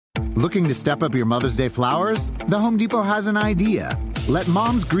Looking to step up your Mother's Day flowers? The Home Depot has an idea. Let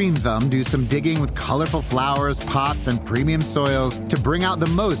Mom's Green Thumb do some digging with colorful flowers, pots, and premium soils to bring out the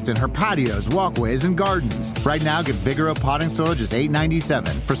most in her patios, walkways, and gardens. Right now, get Vigoro potting soil just $8.97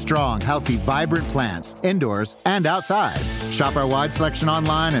 for strong, healthy, vibrant plants, indoors and outside. Shop our wide selection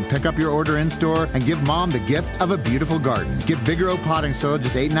online and pick up your order in-store and give Mom the gift of a beautiful garden. Get Vigoro potting soil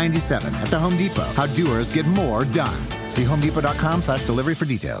just $8.97 at the Home Depot. How doers get more done. See homedepot.com/delivery for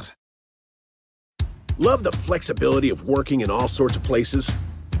details. Love the flexibility of working in all sorts of places?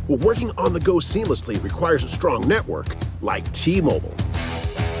 Well, working on the go seamlessly requires a strong network like T-Mobile.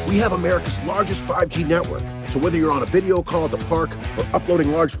 We have America's largest 5G network, so whether you're on a video call at the park or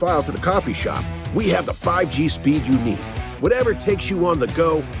uploading large files at a coffee shop, we have the 5G speed you need. Whatever takes you on the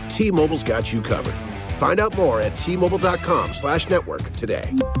go, T-Mobile's got you covered. Find out more at T-Mobile.com/network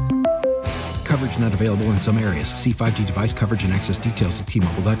today. Coverage not available in some areas. See 5G device coverage and access details at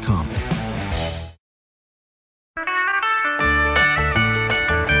T-Mobile.com.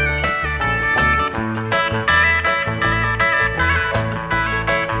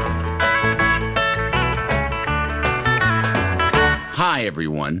 Hi,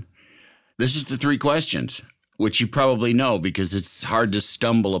 everyone. This is the 3 questions, which you probably know because it's hard to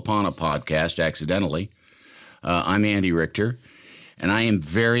stumble upon a podcast accidentally. I'm Andy Richter, and I am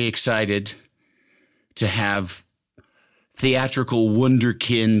very excited to have theatrical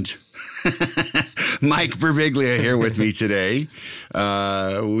wunderkind Mike Birbiglia here with me today.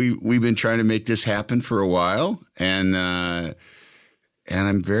 We've been trying to make this happen for a while, and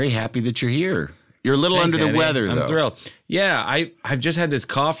I'm very happy that you're here. You're a little Thanks, under the Andy. weather, though. I'm thrilled. Yeah, I've just had this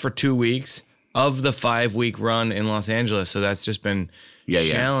cough for 2 weeks of the 5-week run in Los Angeles, so that's just been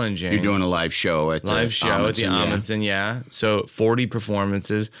challenging. You're doing a live show at the Amundsen, yeah. So 40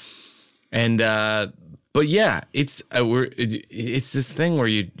 performances, and but yeah, it's this thing where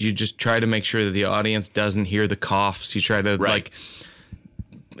you just try to make sure that the audience doesn't hear the coughs. You try to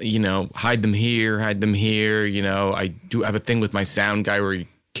hide them here. I do have a thing with my sound guy where he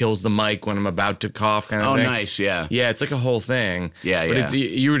kills the mic when I'm about to cough, kind of thing. Oh, nice, yeah. Yeah, it's like a whole thing. Yeah, but it's,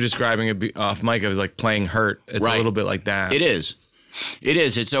 you were describing it off mic. I was like playing Hurt. It's a little bit like that. It is.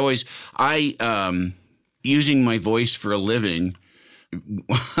 It's always, using my voice for a living,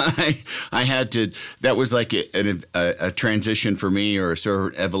 I had to, that was like a transition for me, or a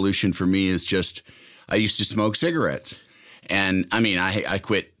sort of evolution for me, is just, I used to smoke cigarettes. And I mean, I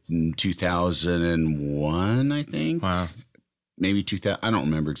quit in 2001, I think. Wow. Maybe 2000. I don't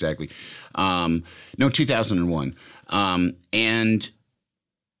remember exactly. 2001.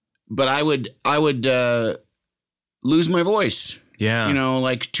 But I would lose my voice. Yeah.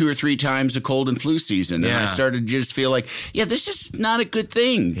 Like 2 or 3 times a cold and flu season. And I started to just feel like, this is not a good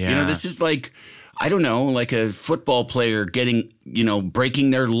thing. Yeah. This is like, I don't know, like a football player getting, breaking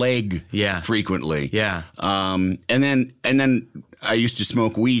their leg frequently. Yeah. And then I used to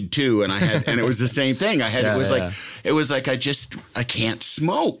smoke weed too, and it was the same thing. It was like I can't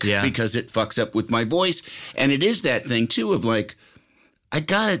smoke because it fucks up with my voice. And it is that thing too of like, I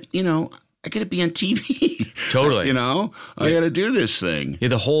gotta be on TV. Totally. I gotta do this thing. Yeah,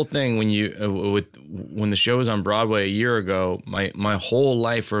 the whole thing when the show was on Broadway a year ago, my whole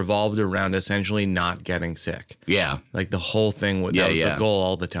life revolved around essentially not getting sick. Yeah. Like the whole thing that was the goal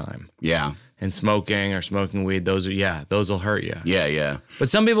all the time. Yeah. And smoking or smoking weed, those will hurt you. Yeah, yeah. But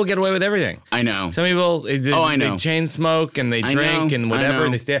some people get away with everything. I know. Some people, they chain smoke and they drink and whatever,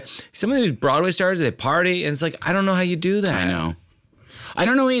 and they stay. Some of these Broadway stars, they party, and it's like, I don't know how you do that. I know. I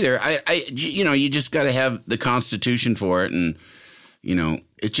don't know either. You just got to have the constitution for it, and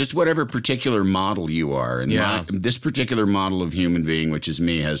it's just whatever particular model you are. And this particular model of human being, which is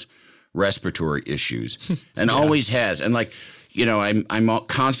me, has respiratory issues, and always has, and like. I'm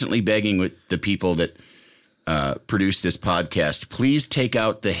constantly begging with the people that produce this podcast, please take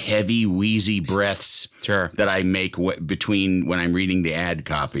out the heavy, wheezy breaths that I make between when I'm reading the ad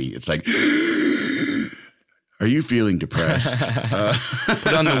copy. It's like, are you feeling depressed?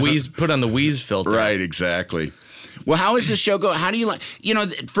 Put on the wheeze filter. Right, exactly. Well, how is this show go? How do you like?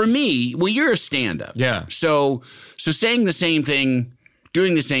 For me, you're a stand-up. Yeah. So saying the same thing.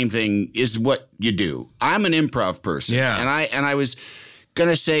 Doing the same thing is what you do. I'm an improv person. Yeah. And I was going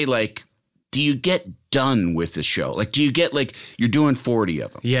to say, like, do you get done with the show? Like, do you get, like, you're doing 40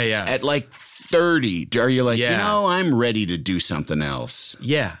 of them? Yeah, yeah. At, like, 30, are you like, I'm ready to do something else?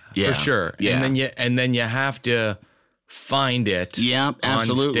 Yeah, for sure. Yeah. And then you have to find it on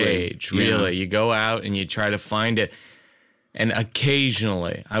stage, really. You go out and you try to find it. And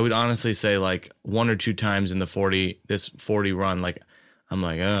occasionally, I would honestly say, like, 1 or 2 times in this 40 run, like, I'm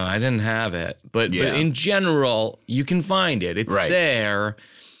like, I didn't have it. But in general, you can find it. It's there.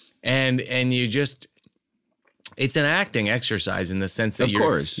 And you just, it's an acting exercise in the sense that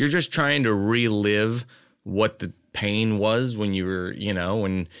you're just trying to relive what the pain was when you were,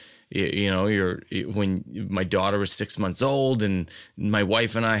 when my daughter was 6 months old and my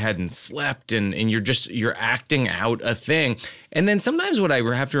wife and I hadn't slept, and you're acting out a thing. And then sometimes what I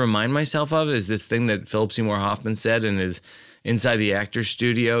have to remind myself of is this thing that Philip Seymour Hoffman said in his Inside the Actors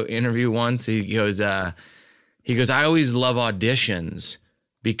Studio interview once. He goes, I always love auditions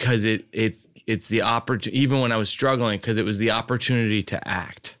because it's the opportunity, even when I was struggling, because it was the opportunity to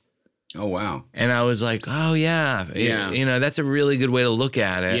act. Oh, wow. And I was like, oh, yeah. That's a really good way to look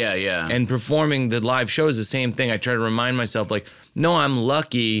at it. Yeah, yeah. And performing the live show is the same thing. I try to remind myself, like, no, I'm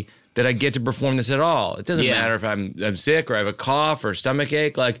lucky that I get to perform this at all. It doesn't matter if I'm sick or I have a cough or stomach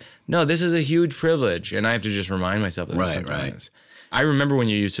ache. Like, no, this is a huge privilege. And I have to just remind myself of that sometimes. Right. I remember when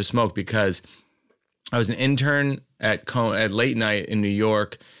you used to smoke because I was an intern at Late Night in New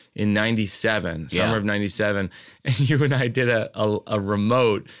York in 97, summer of 97. And you and I did a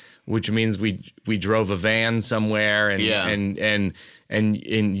remote, which means we drove a van somewhere and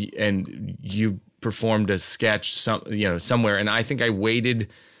you performed a sketch somewhere, and I think I waited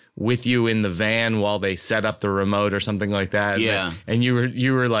with you in the van while they set up the remote or something like that. Yeah. And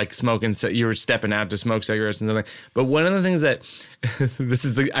you were like smoking, you were stepping out to smoke cigarettes and something. But one of the things that I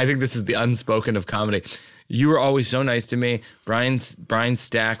think this is the unspoken of comedy. You were always so nice to me. Brian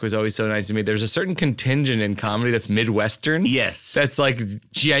Stack was always so nice to me. There's a certain contingent in comedy that's Midwestern. Yes. That's like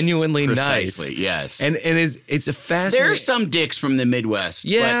genuinely Precisely, nice. Yes. And it's a fascinating. There are some dicks from the Midwest.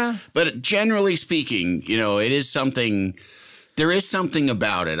 Yeah. But generally speaking, it is something, there is something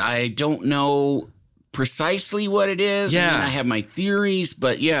about it. I don't know precisely what it is. Yeah. I have my theories,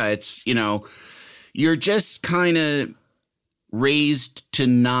 but yeah, it's, you're just kind of raised to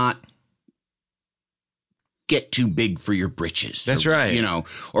not get too big for your britches. That's right.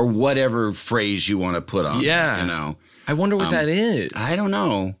 Or whatever phrase you want to put on. Yeah. I wonder what that is. I don't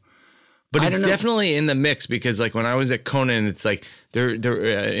know. But it's definitely in the mix because like when I was at Conan, it's like they're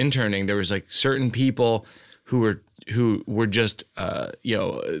interning, there was like certain people who were just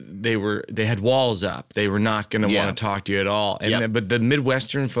they had walls up. They were not going to want to talk to you at all. And but the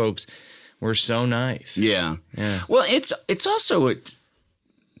Midwestern folks were so nice. Yeah. Well, it's also It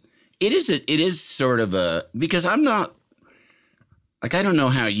is sort of because I'm not, like, I don't know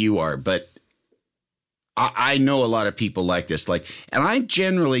how you are, but I know a lot of people like this, and I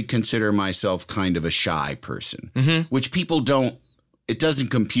generally consider myself kind of a shy person, which people it doesn't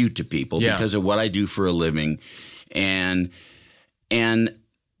compute to people because of what I do for a living. And I'm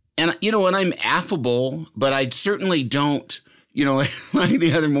affable, but I certainly don't, like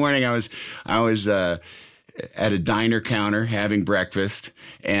the other morning I was at a diner counter having breakfast,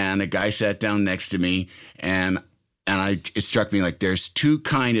 and a guy sat down next to me, and it struck me like there's two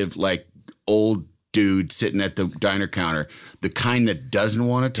kind of like old dudes sitting at the diner counter, the kind that doesn't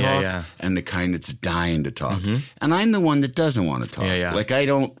want to talk and the kind that's dying to talk. And I'm the one that doesn't want to talk. Like I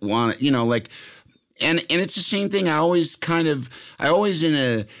don't want to, and it's the same thing. I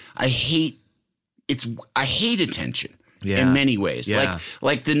hate attention in many ways.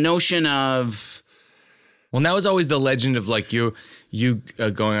 Like the notion of, well, that was always the legend of like you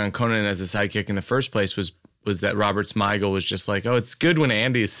going on Conan as a sidekick in the first place was that Robert Smigel was just like, oh, it's good when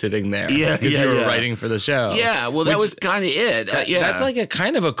Andy's sitting there. Because you were writing for the show. Yeah, well, that was kind of it. That's like a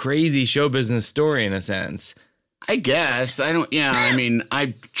kind of a crazy show business story in a sense. I guess. I don't, I mean,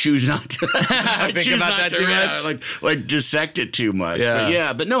 I choose not to think about that too much. Like dissect it too much.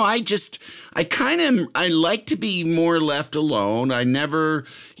 Yeah. But no, I like to be more left alone. I never,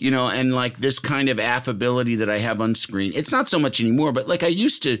 and like this kind of affability that I have on screen. It's not so much anymore, but like I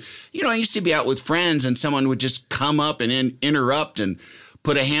used to be out with friends and someone would just come up and interrupt and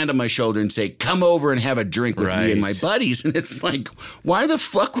put a hand on my shoulder and say, come over and have a drink with me and my buddies. And it's like, why the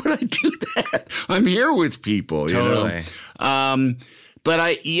fuck would I do that? I'm here with people, Totally.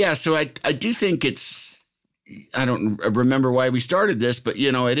 So I do think it's, I don't remember why we started this, but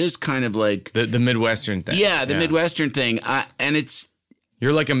it is kind of like the Midwestern thing. Yeah, the Midwestern thing. And it's,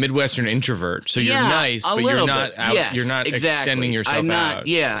 you're like a Midwestern introvert. So you're nice, but you're not out, you're not extending yourself out.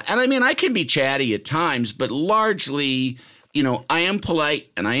 Yeah. And I mean, I can be chatty at times, but largely, I am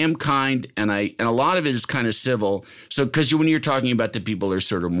polite and I am kind and a lot of it is kind of civil. So, because when you're talking about the people that are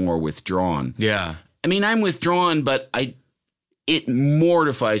sort of more withdrawn. Yeah. I mean, I'm withdrawn, but it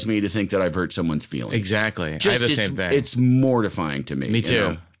mortifies me to think that I've hurt someone's feelings. Exactly. I have the same thing. It's mortifying to me. Me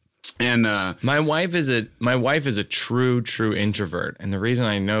too. And my wife is a true introvert, and the reason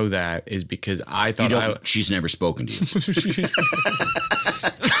I know that is because I thought she's never spoken to you.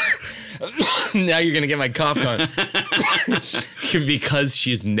 Now you're going to get my cough going. Because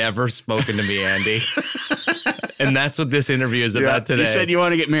she's never spoken to me, Andy. And that's what this interview is about today. You said you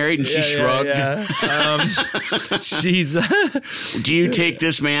want to get married and she shrugged. Yeah. She's... Do you take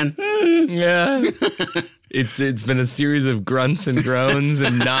this, man? Yeah. It's been a series of grunts and groans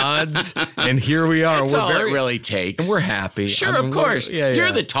and nods, and here we are. That's all it really takes. And we're happy. Sure, of course.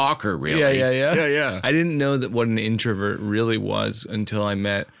 You're the talker, really. Yeah. I didn't know that what an introvert really was until I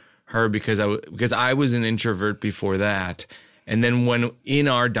met her because I was an introvert before that. And then when in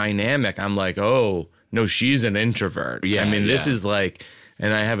our dynamic, I'm like, oh, no, she's an introvert. Yeah, I mean, this is like,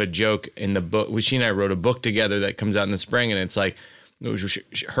 and I have a joke in the book. She and I wrote a book together that comes out in the spring, and it's like,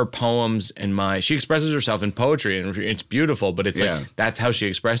 her poems and she expresses herself in poetry, and it's beautiful, but it's like that's how she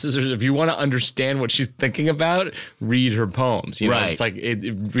expresses herself. If you want to understand what she's thinking about, read her poems. You know, it's like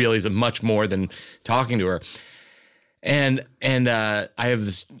it really is much more than talking to her. And I have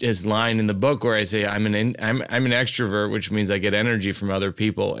this line in the book where I say I'm an extrovert, which means I get energy from other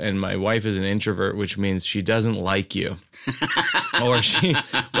people, and my wife is an introvert, which means she doesn't like you, or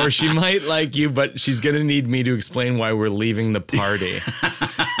she might like you, but she's gonna need me to explain why we're leaving the party,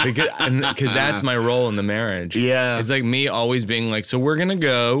 because that's my role in the marriage. Yeah, it's like me always being like, so we're gonna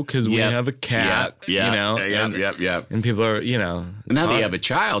go because we have a cat. You know, and people are, you know, now that you have a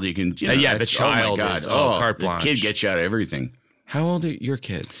child, you can, the child. Oh my God, carte blanche. The kid gets you out of everything. How old are your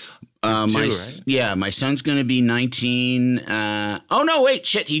kids? Right? Yeah, my son's going to be 19. Oh, no, wait,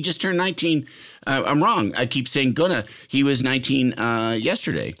 shit. He just turned 19. I'm wrong. I keep saying gonna. He was 19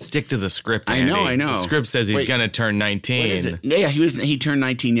 yesterday. Stick to the script, Andy. I know. The script says he's going to turn 19. What is it? Yeah, he turned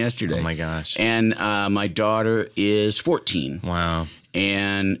 19 yesterday. Oh, my gosh. And my daughter is 14. Wow.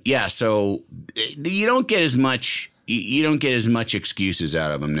 And, yeah, so you don't get as much excuses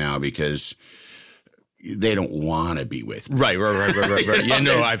out of them now because they don't want to be with me. Right. Yeah,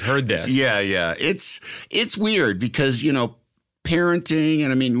 no, I've heard this. Yeah. It's weird because, you know, parenting,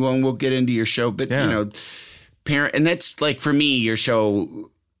 and I mean, well, we'll get into your show, but, you know, and that's like, for me, your show,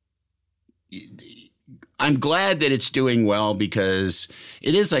 I'm glad that it's doing well because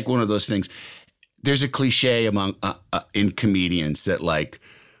it is like one of those things. There's a cliche among in comedians that like,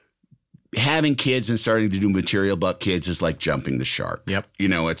 having kids and starting to do material about kids is like jumping the shark. Yep. You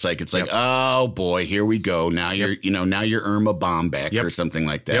know, it's like, oh boy, here we go. Now you're Irma Bombeck or something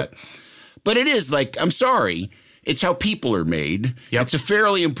like that. Yep. But it is like, I'm sorry, it's how people are made. Yep. It's a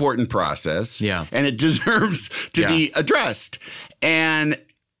fairly important process. Yeah. And it deserves to be addressed. And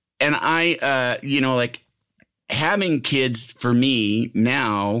I, you know, like having kids for me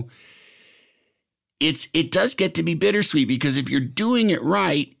now, it does get to be bittersweet because if you're doing it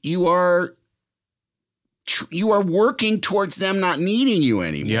right, you are working towards them not needing you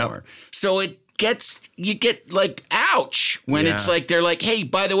anymore. Yep. So you get like, ouch, when it's like, they're like, hey,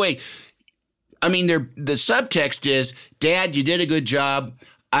 by the way, I mean, the subtext is, Dad, you did a good job.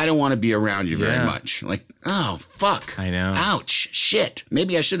 I don't want to be around you very much. Like, oh, fuck. I know. Ouch. Shit.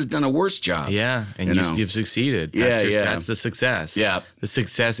 Maybe I should have done a worse job. Yeah. And you've succeeded. That's the success. Yeah. The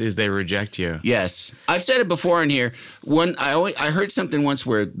success is they reject you. Yes. I've said it before in here. I heard something once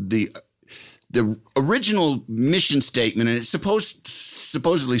where the original mission statement, and it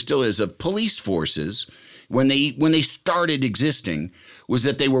supposedly still is, of police forces when they started existing, was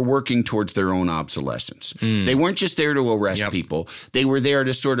that they were working towards their own obsolescence. They weren't just there to arrest people. They were there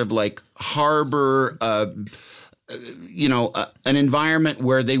to sort of like harbor, an environment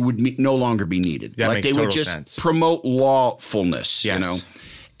where they would no longer be needed. That like makes they would just sense. promote lawfulness, you know.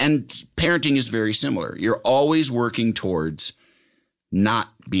 And parenting is very similar. You're always working towards not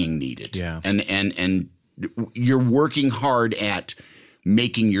being needed. Yeah. And you're working hard at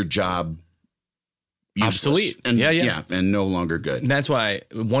making your job obsolete and and no longer good. And that's why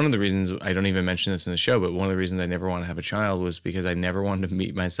one of the reasons I don't even mention this in the show, but one of the reasons I never wanted to have a child was because I never wanted to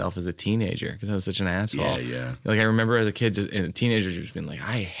meet myself as a teenager because I was such an asshole. Yeah. Like I remember as a kid and a teenager just being like,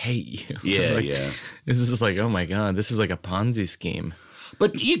 I hate you. Yeah, like, This is like, oh my God, this is like a Ponzi scheme.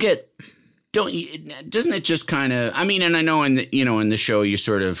 But doesn't it just kind of, I mean, and I know in the show you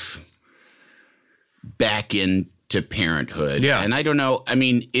sort of back into parenthood. Yeah. And I don't know, I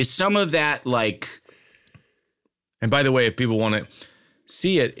mean, is some of that like, and by the way, if people want to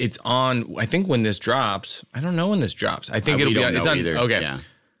see it, it's on, I think when this drops, I don't know when this drops. I think it'll be on, it's on, either. Okay. Yeah.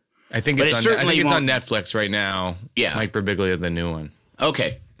 I think it's on Netflix right now. Yeah. Mike Birbiglia, the new one.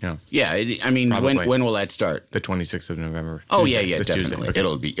 Okay. Yeah. Yeah. I mean, when will that start? The 26th of November. Oh, Tuesday, yeah, definitely. Okay.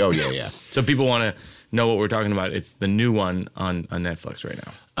 It'll be, yeah. So people want to know what we're talking about. It's the new one on Netflix right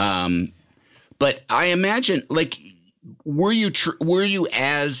now. But I imagine, like, were you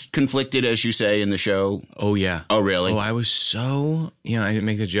as conflicted as you say in the show? Oh, yeah. Oh, really? Oh, I was so, I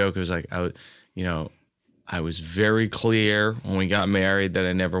make the joke. It was like, I was very clear when we got married that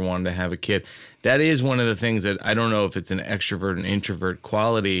I never wanted to have a kid. That is one of the things that I don't know if it's an extrovert and introvert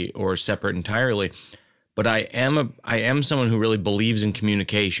quality or separate entirely, but I am someone who really believes in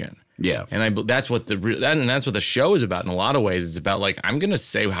communication. Yeah, and that's what the show is about in a lot of ways. It's about like, I'm going to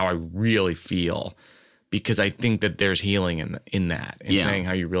say how I really feel because I think that there's healing in that and saying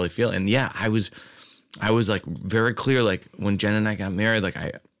how you really feel. And yeah, I was like very clear, like when Jen and I got married, like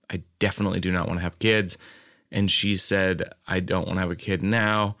I definitely do not want to have kids. And she said, I don't want to have a kid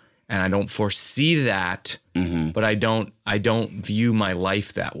now, and I don't foresee that, but I don't view my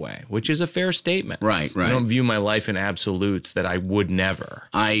life that way, which is a fair statement. Right. I don't view my life in absolutes that I would never.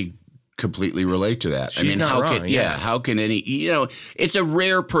 I completely relate to that. She's not wrong. How can any, it's a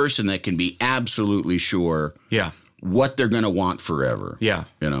rare person that can be absolutely sure what they're going to want forever. Yeah.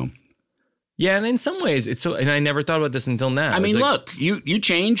 Yeah, and in some ways, it's so, and I never thought about this until now. I mean, look, you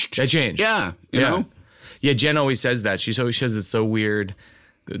changed. I changed. Yeah. You know? Yeah, Jen always says that. She always says it's so weird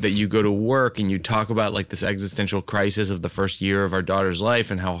that you go to work and you talk about like this existential crisis of the first year of our daughter's life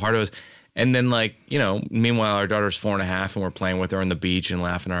and how hard it was. And then like, meanwhile, our daughter's 4.5 and we're playing with her on the beach and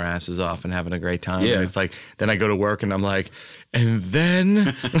laughing our asses off and having a great time. Yeah. And it's like, then I go to work and I'm like, and then,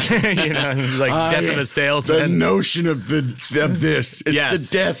 like death of a salesman. The notion of this,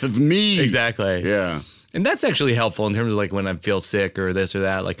 it's the death of me. Exactly. Yeah. And that's actually helpful in terms of like when I feel sick or this or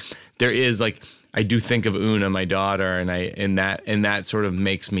that. Like there is like, I do think of Una, my daughter, and that sort of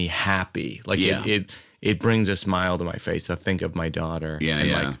makes me happy. Like it brings a smile to my face to think of my daughter.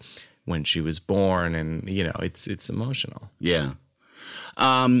 Like when she was born, and it's emotional. Yeah.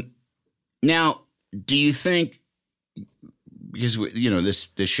 Now, do you think, because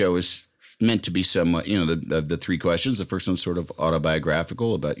this show is meant to be somewhat, the three questions. The first one's sort of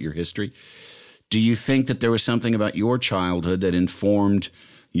autobiographical about your history. Do you think that there was something about your childhood that informed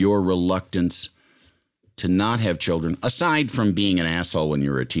your reluctance to not have children, aside from being an asshole when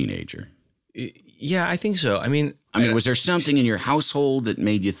you were a teenager? Yeah, I think so. I mean, was there something in your household that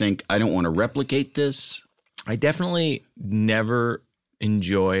made you think, I don't want to replicate this? I definitely never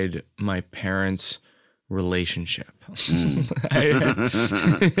enjoyed my parents' relationship. That's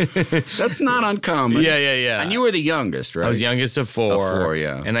not uncommon. Yeah. And you were the youngest, right? I was youngest of four.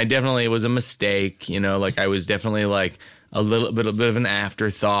 Yeah. And it was a mistake, like I was definitely like a bit of an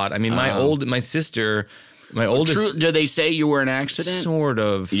afterthought. I mean, my sister, my oldest. Do they say you were an accident? Sort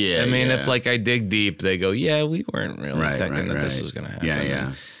of. Yeah. I mean, if like I dig deep, they go, yeah, we weren't really thinking that this was going to happen.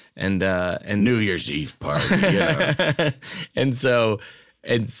 Yeah. And New Year's Eve party. Yeah. and so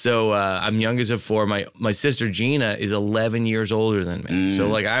I'm youngest of four. My sister Gina is 11 years older than me. So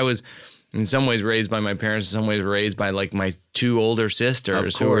like I was in some ways raised by my parents, in some ways raised by like my two older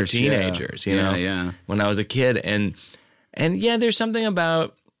sisters who were teenagers, when I was a kid. And yeah, there's something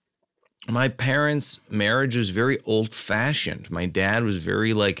about my parents' marriage was very old fashioned. My dad was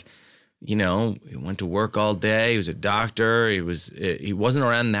very like, he went to work all day. He was a doctor. He wasn't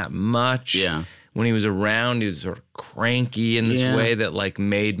around that much. Yeah. When he was around, he was sort of cranky in this way that like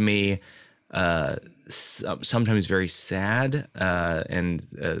made me sometimes very sad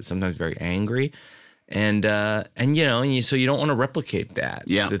and sometimes very angry. And so you don't want to replicate that.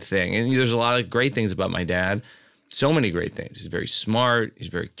 Yeah. The thing. And there's a lot of great things about my dad. So many great things. He's very smart. He's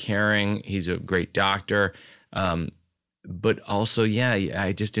very caring. He's a great doctor. But also,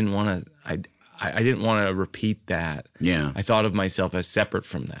 I just didn't want to. I didn't want to repeat that. Yeah. I thought of myself as separate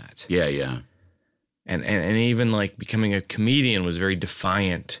from that. Yeah. And even like becoming a comedian was very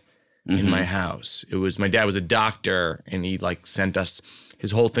defiant in my house. It was, my dad was a doctor, and he like sent us.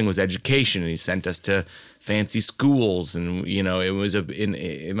 His whole thing was education, and he sent us to fancy schools, and it was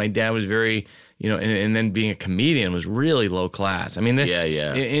my dad was very. And then being a comedian was really low class. I mean, when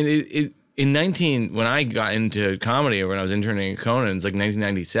I got into comedy, or when I was interning at Conan, it's like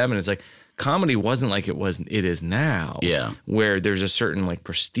 1997. It's like comedy wasn't like it is now. Yeah, where there's a certain like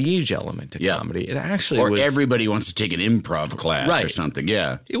prestige element to comedy. It actually was, everybody wants to take an improv class or something.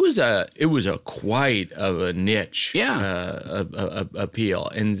 Yeah, it was a quite of a niche. Yeah, appeal,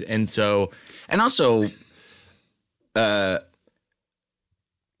 and also.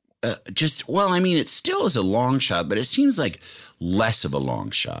 It still is a long shot, but it seems like less of a long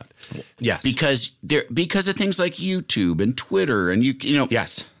shot. Yes, because of things like YouTube and Twitter, and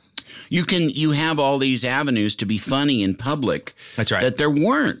yes, you have all these avenues to be funny in public. That's right. That there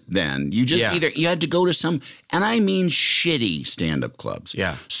weren't then. You just you had to go to some, and I mean shitty stand-up clubs.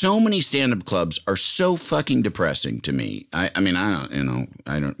 Yeah, so many stand-up clubs are so fucking depressing to me. I mean I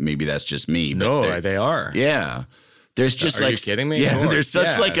don't maybe that's just me. But they are. Yeah. There's just Are you kidding me? Yeah, there's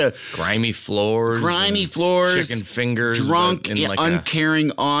such like a grimy floors, chicken fingers, drunk, in like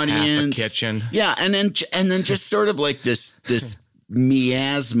uncaring audience, half a kitchen. Yeah, and then just sort of like this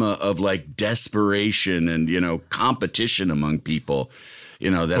miasma of like desperation and competition among people.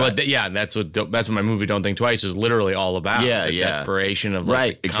 That's what my movie Don't Think Twice is literally all about. Desperation of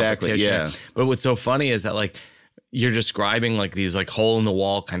like exactly. Yeah. But what's so funny is that like you're describing like these like hole in the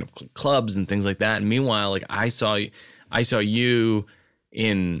wall kind of clubs and things like that. And meanwhile, like I saw you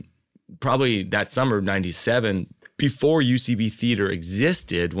in probably that summer of '97 before UCB Theater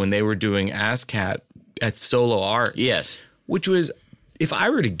existed, when they were doing ASCAT at Solo Arts. Yes. Which was, if I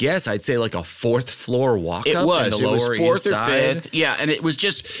were to guess, I'd say like a 4th floor walk up. It was 4th or 5th. Yeah, and it was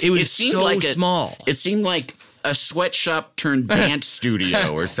so like small. It seemed like a sweatshop turned dance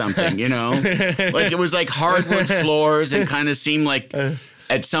studio or something, Like it was like hardwood floors and kind of seemed like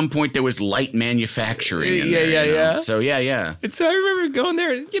at some point there was light manufacturing in there. So yeah. And so I remember going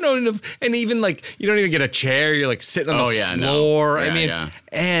there, and even like you don't even get a chair, you're like sitting on the floor.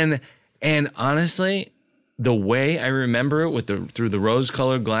 And honestly, the way I remember it through the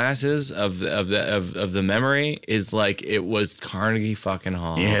rose-colored glasses of the memory is like it was Carnegie fucking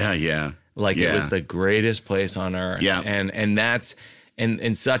Hall. Yeah. Like it was the greatest place on earth. Yeah. And that's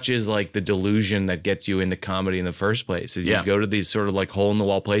and such is like the delusion that gets you into comedy in the first place. Is you go to these sort of like hole in the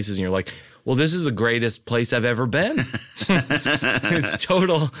wall places and you're like, well, this is the greatest place I've ever been. It's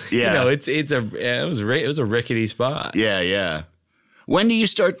total. Yeah. It was a rickety spot. Yeah. When do you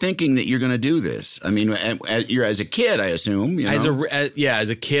start thinking that you're going to do this? I mean, you're as a kid, I assume. As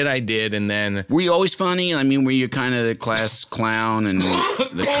a kid, I did, and then were you always funny? I mean, were you kind of the class clown and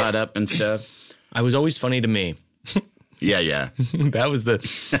the cut up and stuff? I was always funny to me. Yeah. that was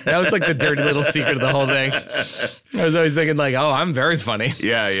like the dirty little secret of the whole thing. I was always thinking like, oh, I'm very funny.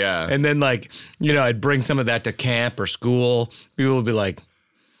 Yeah. And then like, I'd bring some of that to camp or school. People would be like,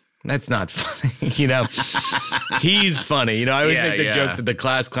 that's not funny, He's funny. I always make the joke that the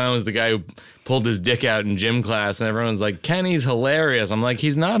class clown was the guy who pulled his dick out in gym class, and everyone's like, Kenny's hilarious. I'm like,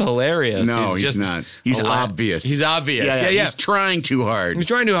 he's not hilarious. No, he's not. He's obvious. He's obvious. Yeah. He's trying too hard.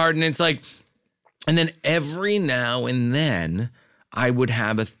 And it's like, and then every now and then I would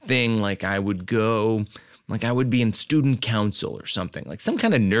have a thing like I would be in student council or something, like some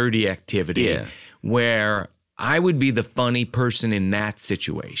kind of nerdy activity where I would be the funny person in that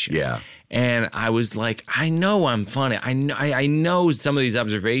situation. Yeah. And I was like, I know I'm funny. I know some of these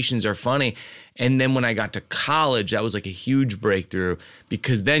observations are funny. And then when I got to college, that was like a huge breakthrough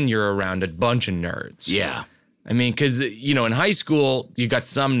because then you're around a bunch of nerds. Yeah. I mean, because, in high school, you got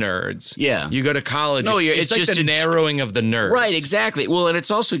some nerds. Yeah. You go to college. No, it's like just the narrowing of the nerds. Right, exactly. Well, and it's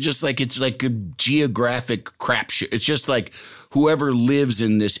also just like, it's like a geographic crapshoot. It's just like whoever lives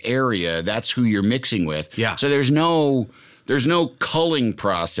in this area, that's who you're mixing with. Yeah. So there's no culling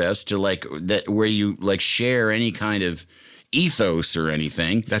process to like that where you like share any kind of ethos or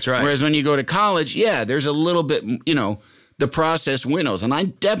anything. That's right. Whereas when you go to college, there's a little bit, the process winnows. And I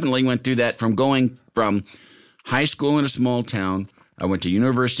definitely went through that from going from high school in a small town. I went to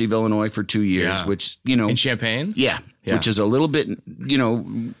University of Illinois for 2 years, which, in Champaign? Yeah, which is a little bit,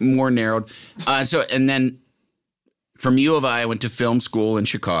 more narrowed. And then from U of I went to film school in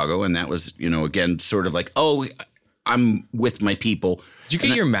Chicago, and that was, again, sort of like, oh, I'm with my people. Did you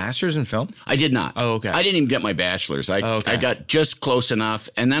get your master's in film? I did not. Oh, okay. I didn't even get my bachelor's. I got just close enough,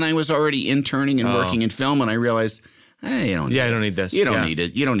 and then I was already interning and working in film, and I realized, you don't need this. You don't need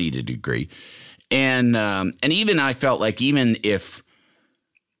it. You don't need a degree. And even I felt like even if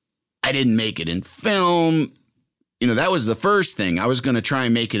I didn't make it in film, that was the first thing. I was going to try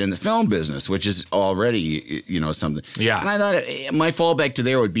and make it in the film business, which is already, something. Yeah. And I thought my fallback to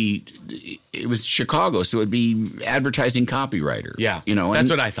there would be, it was Chicago, so it would be advertising copywriter. Yeah. That's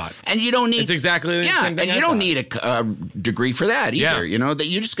what I thought. And you don't need. It's exactly the same thing. And you don't need a degree for that either. That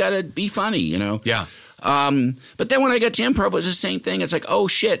you just got to be funny. Yeah. But then when I got to improv, it was the same thing. It's like, oh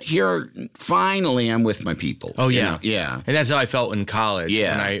shit, finally I'm with my people. Oh yeah. Yeah. And that's how I felt in college.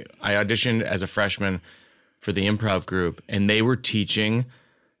 Yeah. And I auditioned as a freshman for the improv group, and they were teaching,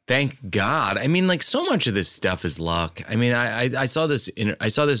 thank God. I mean, like so much of this stuff is luck. I mean, I saw this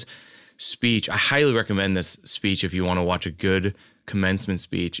speech. I highly recommend this speech if you want to watch a good commencement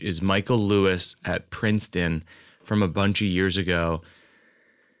speech, is Michael Lewis at Princeton from a bunch of years ago.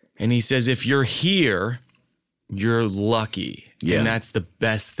 And he says, if you're here, you're lucky. Yeah. And that's the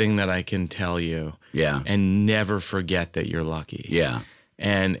best thing that I can tell you. Yeah. And never forget that you're lucky. Yeah.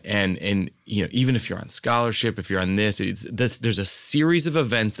 And even if you're on scholarship, if you're on this, there's a series of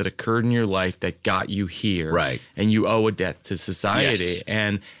events that occurred in your life that got you here. Right. And you owe a debt to society.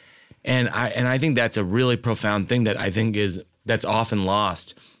 Yes. And I think that's a really profound thing that I think that's often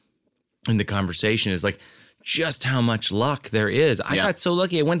lost in the conversation, is like just how much luck there is. I got so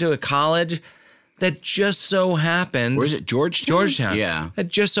lucky. I went to a college that just so happened. Where is it? Georgetown? Georgetown. Yeah. That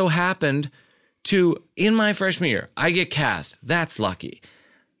just so happened to, in my freshman year, I get cast. That's lucky.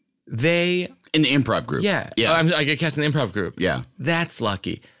 In the improv group. Yeah. I get cast in the improv group. Yeah. That's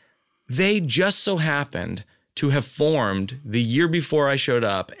lucky. They just so happened to have formed the year before I showed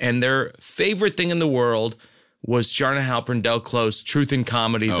up, and their favorite thing in the world was Charna Halpern, Del Close, Truth in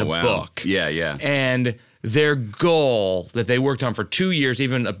Comedy, book. Yeah, yeah. And their goal that they worked on for 2 years,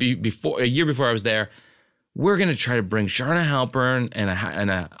 even a year before I was there, we're going to try to bring Charna Halpern and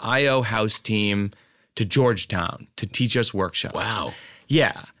a IO house team to Georgetown to teach us workshops. Wow.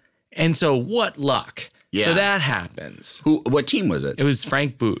 Yeah. And so what luck. Yeah. So that happens. What team was it? It was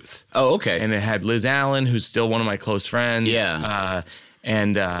Frank Booth. Oh, okay. And it had Liz Allen, who's still one of my close friends. Yeah.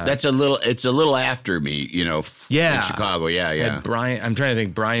 And it's a little after me, in Chicago. Yeah, yeah. And I'm trying to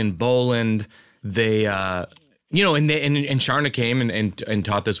think, Brian Boland, they and Charna came and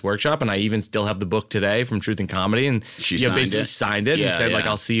taught this workshop, and I even still have the book today from Truth in Comedy, and she basically signed it and said like,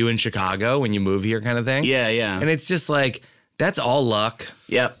 I'll see you in Chicago when you move here, kind of thing. Yeah, yeah. And it's just like, that's all luck.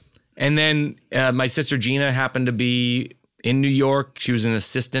 Yep. And then my sister Gina happened to be in New York. She was an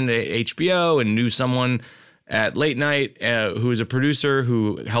assistant at HBO and knew someone at Late Night who was a producer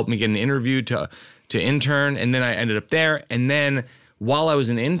who helped me get an interview to intern. And then I ended up there. And then while I was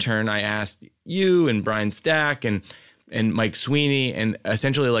an intern, I asked you and Brian Stack and Mike Sweeney, and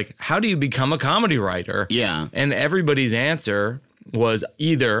essentially like, how do you become a comedy writer? Yeah. And everybody's answer was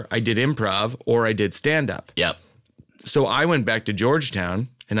either I did improv or I did stand-up. Yep. So I went back to Georgetown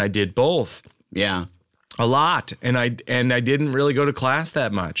and I did both. Yeah. A lot. And I didn't really go to class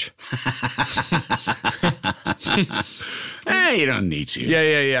that much. You don't need to.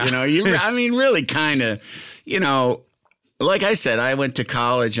 Yeah. Really kind of, like I said, I went to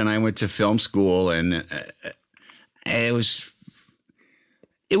college and I went to film school, and it was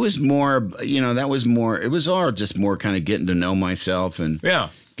more, it was all just more kind of getting to know myself and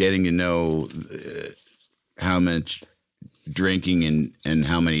getting to know how much drinking and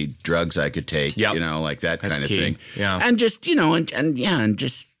how many drugs I could take, like that kind of thing. Yeah. And just, and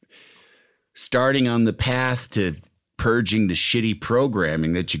just starting on the path to purging the shitty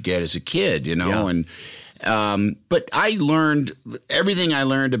programming that you get as a kid, and but I learned everything I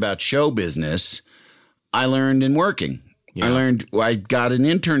learned about show business, I learned in working. Yeah. I got an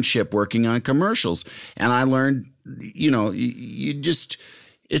internship working on commercials, and I learned,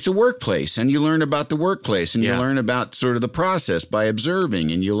 it's a workplace, and you learn about the workplace, and you learn about sort of the process by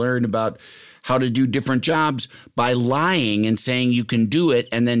observing, and you learn about how to do different jobs by lying and saying you can do it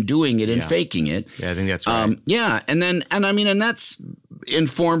and then doing it and faking it. Yeah, I think that's right. And that's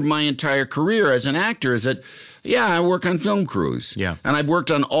informed my entire career as an actor, is that, I work on film crews. Yeah. And I've worked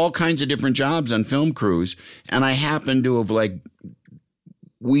on all kinds of different jobs on film crews, and I happen to have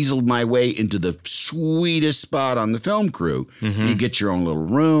weaseled my way into the sweetest spot on the film crew. Mm-hmm. You get your own little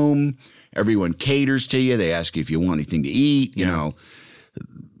room. Everyone caters to you. They ask you if you want anything to eat.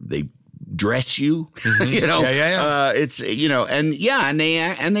 They dress you. Mm-hmm. It's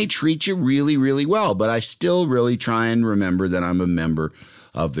and they treat you really, really well. But I still really try and remember that I'm a member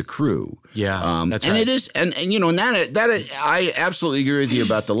of the crew. Yeah, that's and right. It is, and that I absolutely agree with you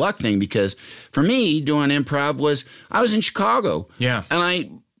about the luck thing, because for me, doing improv I was in Chicago. Yeah,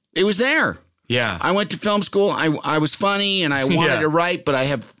 and it was there. Yeah, I went to film school. I was funny and I wanted to write, but I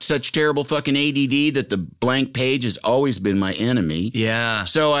have such terrible fucking ADD that the blank page has always been my enemy. Yeah.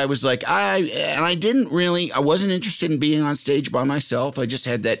 So I was like, I wasn't interested in being on stage by myself. I just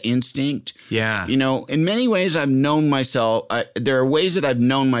had that instinct. Yeah. In many ways I've known myself. There are ways that I've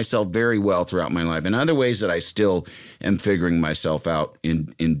known myself very well throughout my life, and other ways that I still am figuring myself out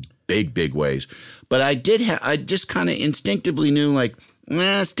in big, big ways. But I just kind of instinctively knew, like,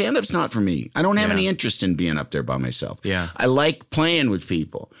 stand-up's not for me. I don't have any interest in being up there by myself. Yeah. I like playing with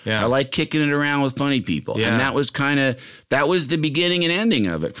people. Yeah. I like kicking it around with funny people. Yeah. And that was the beginning and ending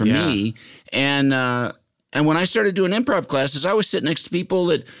of it for me. And when I started doing improv classes, I was sitting next to people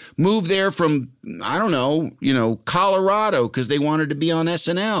that moved there from, I don't know, Colorado because they wanted to be on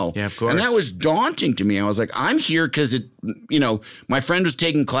SNL. Yeah, of course. And that was daunting to me. I was like, I'm here because my friend was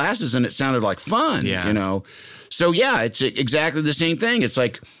taking classes and it sounded like fun, So, it's exactly the same thing. It's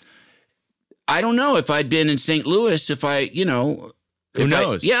like, I don't know if I'd been in St. Louis if I, Who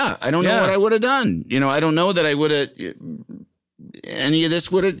knows? I don't know what I would have done. I don't know that I would have, any of this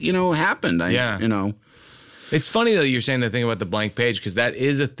would have, happened. It's funny, though, you're saying the thing about the blank page, because that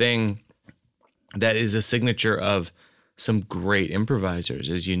is a thing that is a signature of some great improvisers,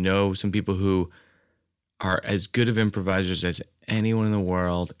 as you know, some people who are as good of improvisers as anyone in the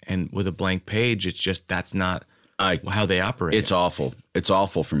world. And with a blank page, it's just, that's not how they operate. It's awful. It's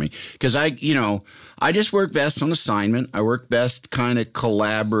awful for me. Because I just work best on assignment. I work best kind of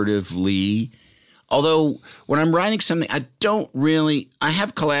collaboratively. Although when I'm writing something, I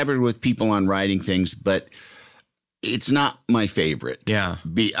have collaborated with people on writing things, but it's not my favorite. Yeah.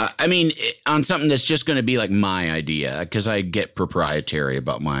 On something that's just going to be like my idea, because I get proprietary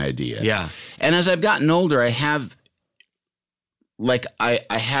about my idea. Yeah. And as I've gotten older, I have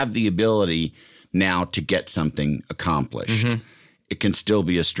the ability now to get something accomplished. Mm-hmm. It can still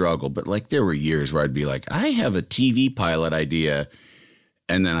be a struggle, but like there were years where I'd be like, I have a TV pilot idea.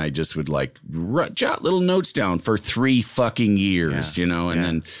 And then I just would like jot little notes down for 3 fucking years,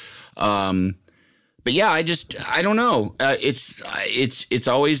 then, but yeah, I don't know. It's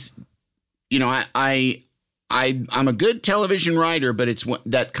always, I'm a good television writer, but it's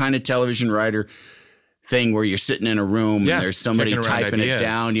that kind of television writer thing where you're sitting in a room and there's somebody typing it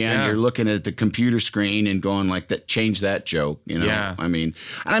down. And you're looking at the computer screen and going like that, change that joke, Yeah.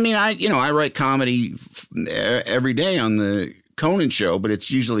 I write comedy every day on the Conan show, but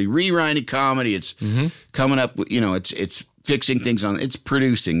it's usually rewriting comedy. It's coming up with, it's fixing things it's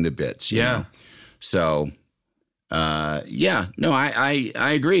producing the bits. You know? So, I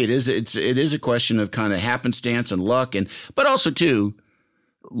agree. It is a question of kind of happenstance and luck, but also too,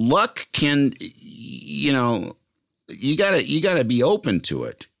 luck can, you gotta be open to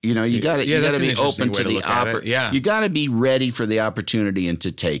it. You gotta be open to the you gotta be ready for the opportunity and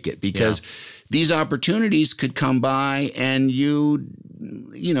to take it, because these opportunities could come by and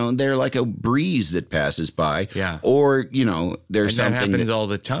they're like a breeze that passes by. Yeah. Or, there's and something that happens all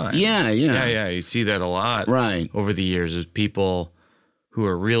the time. Yeah. Yeah. You see that a lot over the years, is people who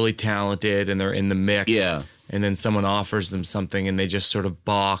are really talented and they're in the mix. Yeah. And then someone offers them something and they just sort of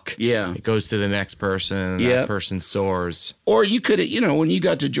balk. Yeah. It goes to the next person and that person soars. Or you could have, when you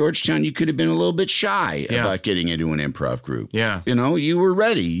got to Georgetown, you could have been a little bit shy about getting into an improv group. Yeah. You were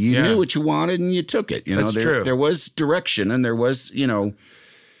ready. You knew what you wanted and you took it. That's true. There was direction and there was, it's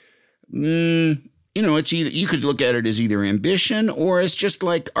either, you could look at it as either ambition or as just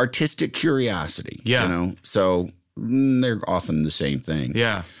like artistic curiosity. Yeah. So they're often the same thing.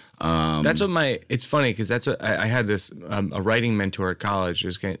 Yeah. That's what it's funny because that's what I had this, a writing mentor at college,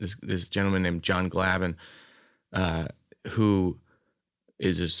 this gentleman named John Glavin, who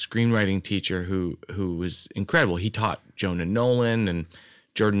is a screenwriting teacher who was incredible. He taught Jonah Nolan and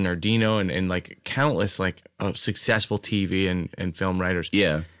Jordan Nardino and like countless successful TV and film writers.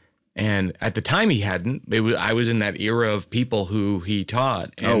 Yeah. And at the time he hadn't. I was in that era of people who he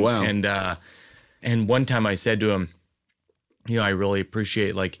taught. And, oh, wow. And one time I said to him, I really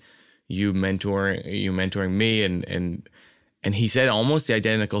appreciate you mentoring me, and he said almost the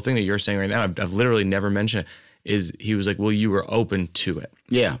identical thing that you're saying right now. I've literally never mentioned it. He was like, well, you were open to it.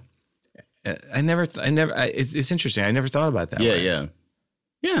 Yeah. It's interesting. I never thought about that. Yeah.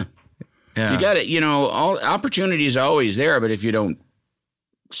 You got it. All opportunities are always there, but if you don't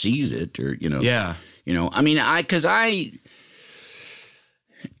seize it or,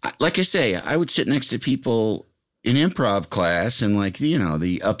 like I say, I would sit next to people in improv class and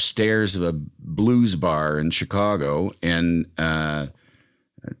the upstairs of a blues bar in Chicago and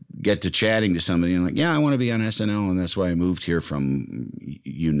get to chatting to somebody and I want to be on SNL and that's why I moved here from,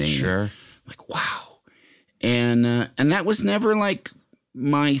 you name it. Sure. Like, wow. And that was never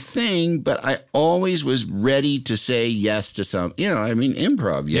my thing, but I always was ready to say yes to some,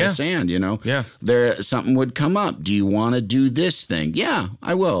 improv, yes. And, there, something would come up. Do you want to do this thing? Yeah,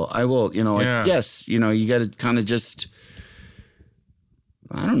 I will, yes, you got to kind of just,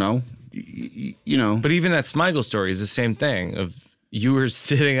 I don't know, But even that Smigel story is the same thing of you were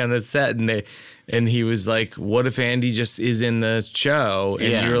sitting on the set and he was like, what if Andy just is in the show?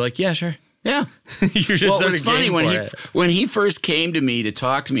 And you were like, yeah, sure. Yeah. It was funny when he first came to me to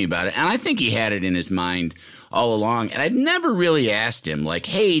talk to me about it, and I think he had it in his mind all along, and I'd never really asked him,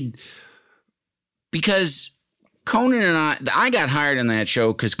 hey, because Conan and I got hired on that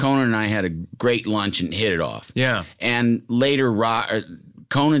show because Conan and I had a great lunch and hit it off. Yeah. And later,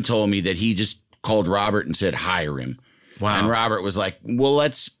 Conan told me that he just called Robert and said, hire him. Wow. And Robert was like, well,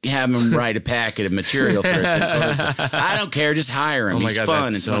 let's have him write a packet of material for us. I don't care. Just hire him. Oh my He's God,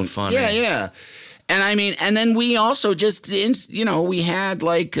 fun. that's so funny. Yeah. And and then we also just, we had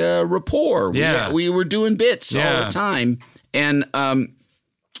rapport. Yeah. We were doing bits all the time. And I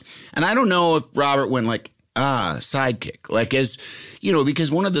don't know if Robert went sidekick.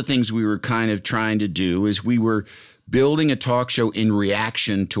 Because one of the things we were kind of trying to do is we were building a talk show in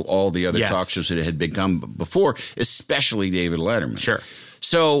reaction to all the other talk shows that it had become before, especially David Letterman. Sure.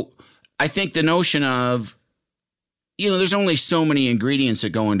 So I think the notion of, there's only so many ingredients that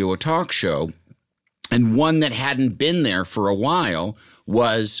go into a talk show. And one that hadn't been there for a while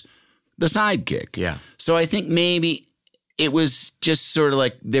was the sidekick. Yeah. So I think maybe it was just sort of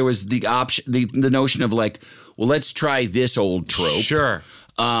like there was the option, the notion of like, well, let's try this old trope. Sure.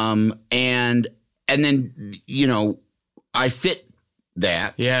 And then, I fit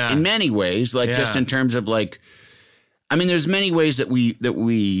that in many ways, like just in terms of like, I mean, there's many ways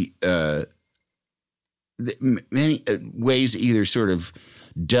many ways either sort of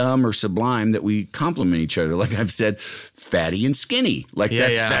dumb or sublime that we complement each other. Like I've said, fatty and skinny. Like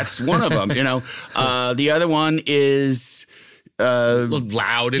that's one of them, The other one is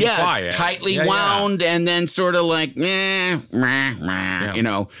loud and quiet. Tightly wound and then sort of like we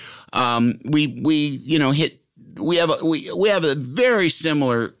have a very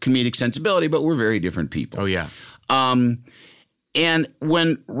similar comedic sensibility, but we're very different people. Oh yeah. And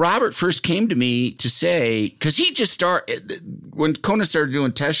when Robert first came to me to say, because he just started, when Conan started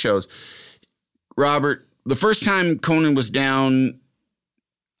doing test shows, Robert, the first time Conan was down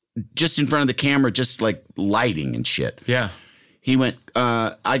just in front of the camera, just like lighting and shit. Yeah. He went,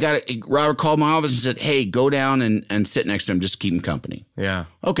 Robert called my office and said, hey, go down and sit next to him, just keep him company. Yeah.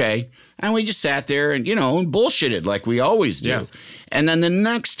 Okay. And we just sat there and, and bullshitted like we always do. Yeah. And then the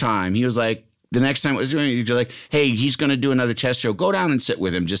next time he was like, you're like, hey, he's going to do another test show. Go down and sit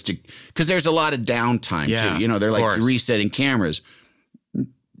with him because there's a lot of downtime too. They're like resetting cameras,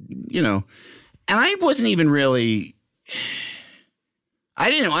 and I wasn't even really,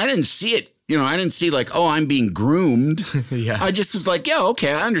 I didn't see it. I didn't see like, oh, I'm being groomed. I just was like, yeah,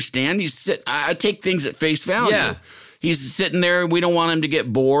 okay, I understand. I take things at face value. Yeah. He's sitting there. We don't want him to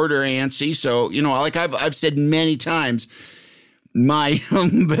get bored or antsy. So, like I've said many times, my,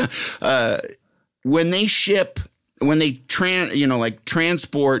 when they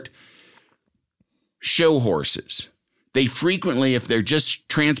transport show horses, they frequently, if they're just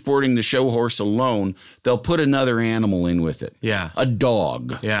transporting the show horse alone, they'll put another animal in with it. Yeah. A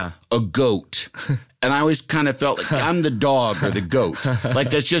dog. Yeah. A goat. And I always kind of felt like I'm the dog or the goat.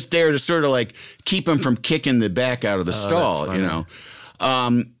 Like that's just there to sort of like keep him from kicking the back out of the stall,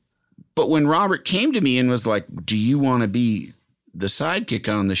 But when Robert came to me and was like, do you want to be the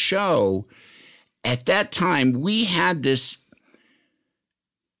sidekick on the show? At that time, we had this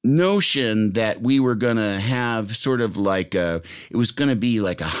notion that we were going to have sort of like it was going to be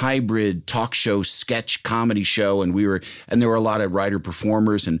like a hybrid talk show, sketch comedy show. And there were a lot of writer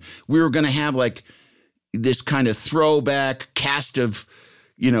performers, and we were going to have like this kind of throwback cast of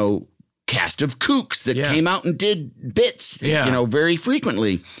kooks that came out and did bits, very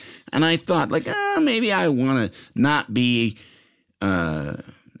frequently. And I thought like, maybe I want to not be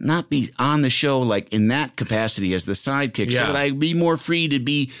on the show like in that capacity as the sidekick, so that I'd be more free to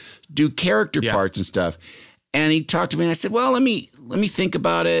do character parts and stuff. And he talked to me and I said, well, let me think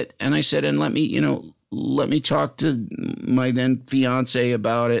about it. And I said, and let me talk to my then fiance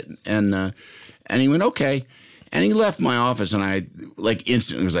about it. And he went, okay. And he left my office and I like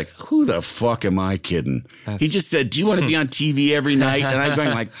instantly was like, who the fuck am I kidding? He just said, do you want to be on TV every night? And I'm going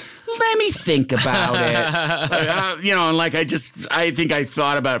like, let me think about it. I think I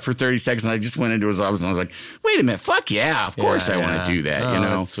thought about it for 30 seconds and I just went into his office and I was like, wait a minute, fuck yeah, of course I want to do that,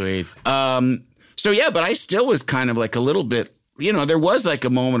 That's sweet. But I still was kind of like a little bit, there was like a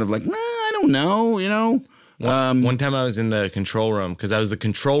moment of like, nah, I don't know, One time I was in the control room because I was the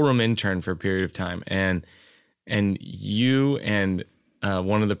control room intern for a period of time, and you and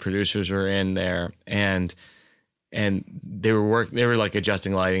one of the producers were in there, and they were like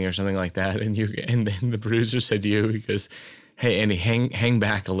adjusting lighting or something like that, and then the producer said to you, he goes, hey Andy, hang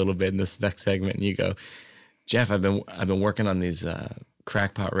back a little bit in this next segment, and you go, Jeff, I've been working on these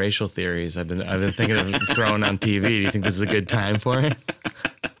crackpot racial theories I've been thinking of throwing on TV. Do you think this is a good time for it?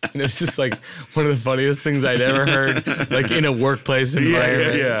 And it was just like one of the funniest things I'd ever heard, like in a workplace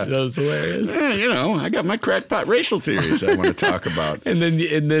environment. Yeah. That was hilarious. Yeah, I got my crackpot racial theories I want to talk about. And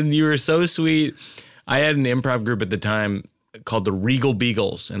then you were so sweet. I had an improv group at the time called the Regal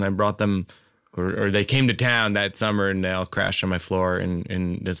Beagles, and I brought them, or they came to town that summer, and they all crashed on my floor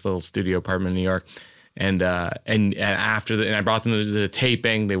in this little studio apartment in New York. And after and I brought them to the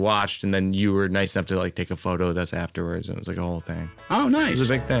taping, they watched, and then you were nice enough to like take a photo with us afterwards, and it was like a whole thing. Oh, nice. It was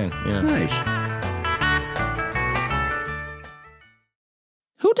a big thing. Yeah. Nice.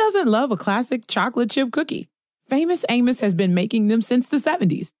 Who doesn't love a classic chocolate chip cookie? Famous Amos has been making them since the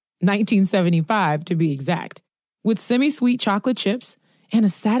 70s, 1975 to be exact. With semi-sweet chocolate chips and a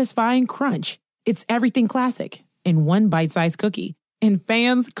satisfying crunch, it's everything classic in one bite-sized cookie, and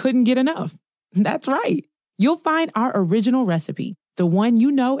fans couldn't get enough. That's right. You'll find our original recipe, the one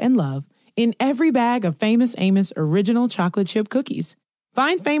you know and love, in every bag of Famous Amos original chocolate chip cookies.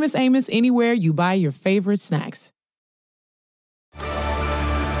 Find Famous Amos anywhere you buy your favorite snacks.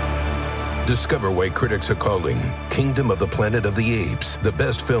 Discover why critics are calling Kingdom of the Planet of the Apes the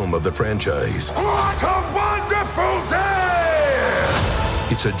best film of the franchise. What a wonderful day!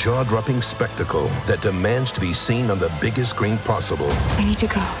 It's a jaw-dropping spectacle that demands to be seen on the biggest screen possible. I need to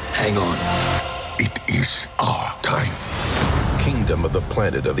go. Hang on. It is our time. Kingdom of the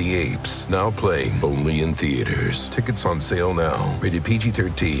Planet of the Apes. Now playing only in theaters. Tickets on sale now. Rated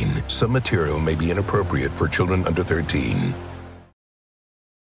PG-13. Some material may be inappropriate for children under 13.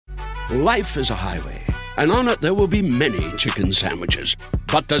 Life is a highway, and on it there will be many chicken sandwiches.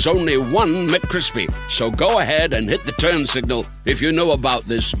 But there's only one McCrispy. So go ahead and hit the turn signal if you know about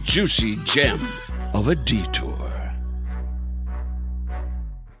this juicy gem of a detour.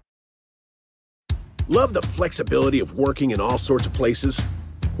 Love the flexibility of working in all sorts of places?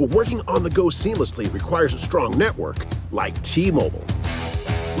 Well, working on the go seamlessly requires a strong network like T-Mobile.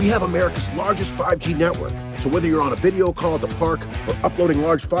 We have America's largest 5G network, so whether you're on a video call at the park or uploading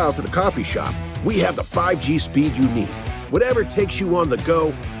large files at a coffee shop, we have the 5G speed you need. Whatever takes you on the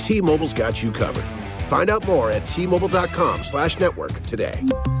go, T-Mobile's got you covered. Find out more at T-Mobile.com/network today.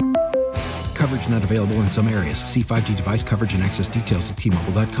 Coverage not available in some areas. See 5G device coverage and access details at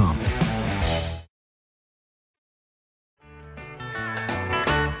T-Mobile.com.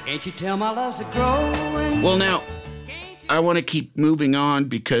 Can't you tell my love's a growing? Well, now, I want to keep moving on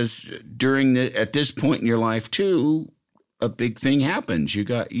because at this point in your life too, a big thing happens.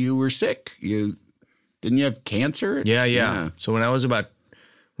 You were sick. Didn't you have cancer? Yeah. So when I was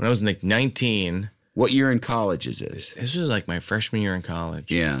like 19. What year in college is this? This was like my freshman year in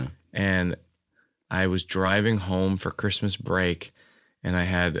college. Yeah. And I was driving home for Christmas break, and I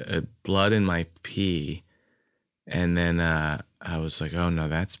had blood in my pee, and then I was like, oh no,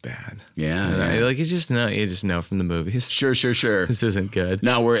 that's bad. Yeah. You just know from the movies. Sure. This isn't good.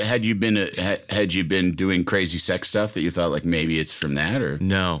 Now, had you been doing crazy sex stuff that you thought like maybe it's from that or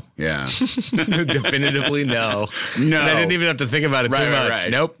no? Yeah. Definitively no. No. And I didn't even have to think about it too much.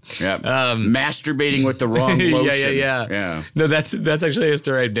 Right. Nope. Yep. Masturbating with the wrong lotion. Yeah. No, that's actually a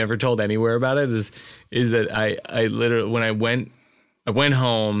story I've never told anywhere about it. Is that I literally when I went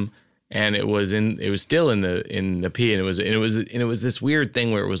home. And it was still in the pee, and it was this weird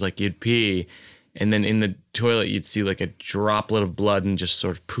thing where it was like you'd pee, and then in the toilet you'd see like a droplet of blood and just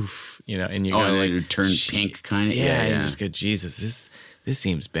sort of poof, and you and it turn pink kind of. Yeah, and you just go, Jesus, this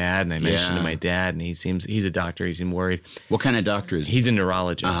seems bad. And I mentioned to my dad, and he's a doctor. He seemed worried. What kind of doctor is he? He's a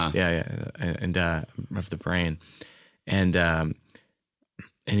neurologist. Uh-huh. And of the brain,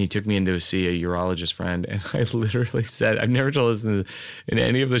 and he took me in to see a urologist friend, and I literally said, I've never told this in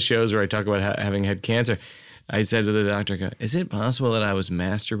any of the shows where I talk about having had cancer. I said to the doctor, is it possible that I was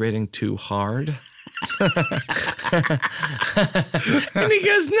masturbating too hard? And he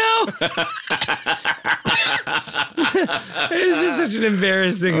goes, no. It's just such an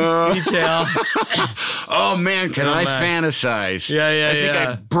embarrassing detail. Oh man, can I fantasize? Yeah. I think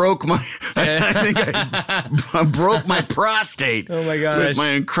I broke my. I think I broke my prostate. Oh my gosh! With my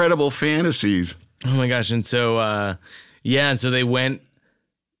incredible fantasies. Oh my gosh! And so, and so they went.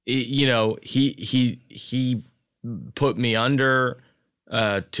 He put me under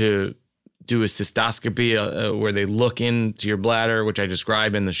to do a cystoscopy where they look into your bladder, which I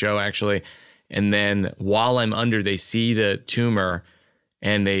describe in the show actually. And then while I'm under, they see the tumor,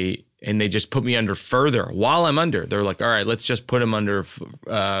 and they just put me under further. While I'm under, they're like, all right, let's just put him under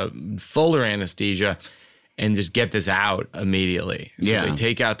fuller anesthesia and just get this out immediately. So they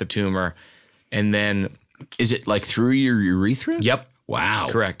take out the tumor, and then... Is it like through your urethra? Yep. Wow.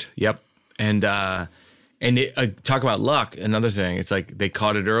 Correct. Yep. And talk about luck, another thing. It's like they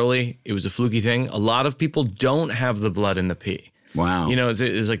caught it early. It was a fluky thing. A lot of people don't have the blood in the pee. Wow.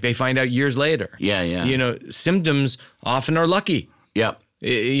 It's like they find out years later. Yeah. Symptoms often are lucky. Yep.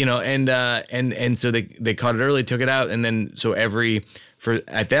 And so they caught it early, took it out, and then so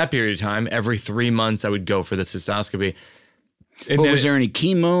at that period of time, every 3 months I would go for the cystoscopy. And was there any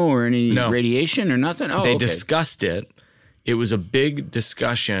chemo or any radiation or nothing? Oh, they discussed it. It was a big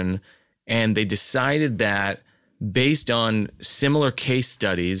discussion, and they decided that based on similar case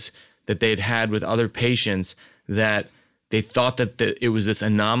studies that they'd had with other patients, that they thought that it was this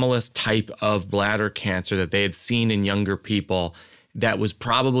anomalous type of bladder cancer that they had seen in younger people that was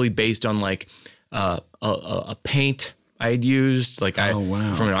probably based on like a paint I had used, like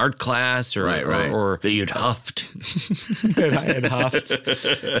from an art class or that you'd huffed. That I had huffed.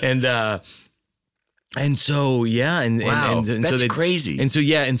 And so, yeah. Wow, that's crazy. And so,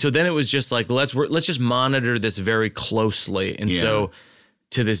 yeah. And so then it was just like, let's just monitor this very closely. And so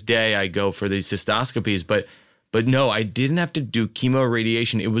to this day, I go for these cystoscopies, but no, I didn't have to do chemo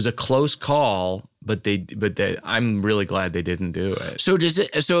radiation. It was a close call, but I'm really glad they didn't do it. So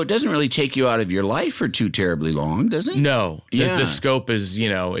it doesn't really take you out of your life for too terribly long, does it? No. The scope is,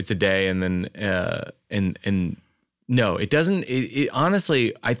 it's a day, and then and no, it doesn't. It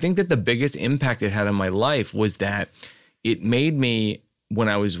honestly, I think that the biggest impact it had on my life was that it made me, when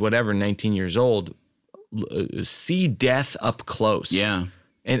I was 19 years old, see death up close. Yeah.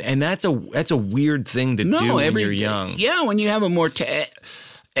 And that's a weird thing to do when you're young. Yeah, when you have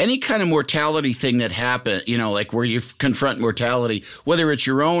any kind of mortality thing that happen, like where you confront mortality, whether it's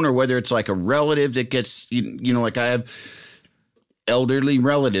your own or whether it's like a relative that gets, like I have elderly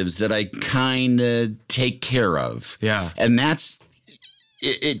relatives that I kind of take care of. Yeah. And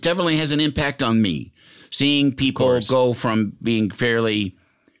it definitely has an impact on me. Seeing people go from being fairly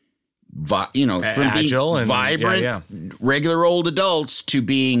from agile being vibrant, regular old adults to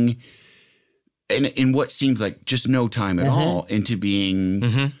being in what seems like just no time at all into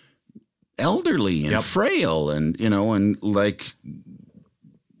being elderly and frail and like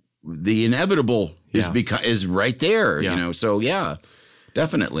the inevitable is right there, so yeah,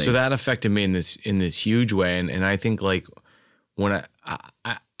 definitely. So that affected me in this huge way, and I think like when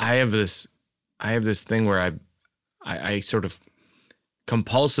I have this thing where I sort of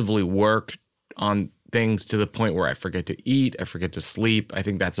compulsively work on things to the point where I forget to eat, I forget to sleep. I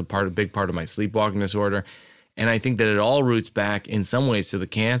think that's a big part of my sleepwalking disorder. And I think that it all roots back in some ways to the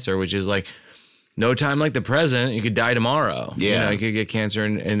cancer, which is like no time like the present. You could die tomorrow. Yeah. You could get cancer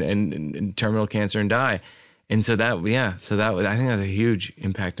and terminal cancer and die. And so that I think that's a huge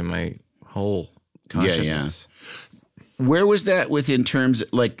impact on my whole consciousness. Yeah. Where was that within terms,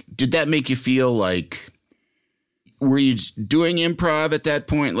 like, did that make you feel like, were you doing improv at that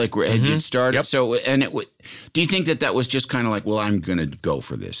point? Like, had you started? Yep. So, do you think that was just kind of like, well, I'm going to go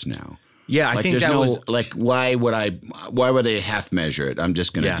for this now? Yeah, I think that was like, why would I half measure it? I'm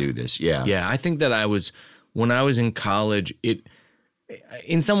just going to do this. Yeah. Yeah. I think that when I was in college,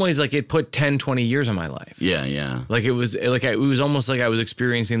 in some ways, like it put 10, 20 years on my life. Yeah. Yeah. Like it was almost like I was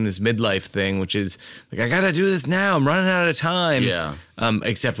experiencing this midlife thing, which is like, I got to do this now. I'm running out of time. Yeah.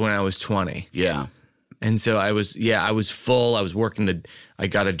 Except when I was 20. Yeah. And so I was full. I was I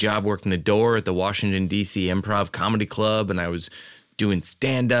got a job working the door at the Washington, D.C. Improv Comedy Club, and I was doing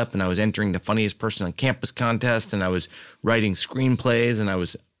stand-up, and I was entering the funniest person on campus contest, and I was writing screenplays, and I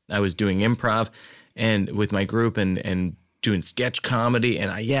was doing improv and with my group and doing sketch comedy,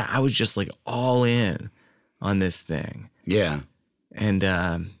 and I was just like all in on this thing. Yeah. And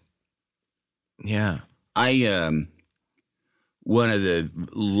one of the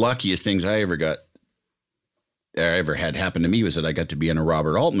luckiest things I ever had happen to me was that I got to be in a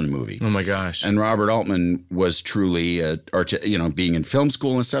Robert Altman movie. Oh my gosh. And Robert Altman was truly being in film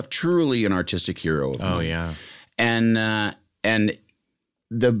school and stuff, truly an artistic hero of mine. Yeah. And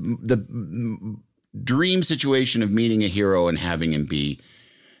the dream situation of meeting a hero and having him be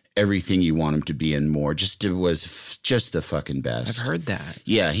everything you want him to be and more was just the fucking best. I've heard that.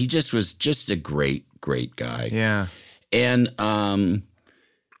 Yeah, he just was just a great guy. Yeah. And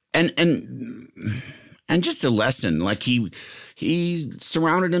just a lesson. Like he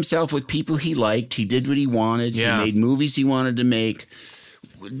surrounded himself with people he liked. He did what he wanted. Yeah. He made movies he wanted to make.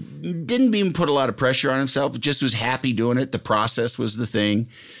 Didn't even put a lot of pressure on himself. Just was happy doing it. The process was the thing.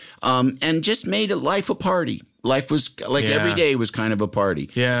 And just made life a party. Life was like every day was kind of a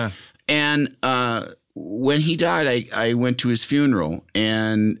party. Yeah. And when he died, I went to his funeral,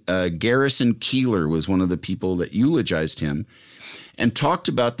 and Garrison Keillor was one of the people that eulogized him and talked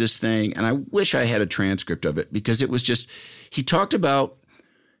about this thing. And I wish I had a transcript of it, because it was just, he talked about,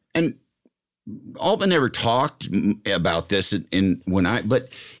 and Altman never talked about this but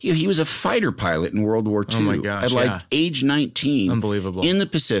he was a fighter pilot in World War II. Oh my gosh, at age 19. Unbelievable. In the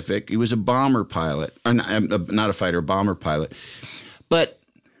Pacific. He was a bomber pilot, or not a fighter, bomber pilot. But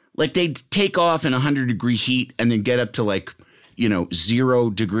like they'd take off in 100-degree heat and then get up to 0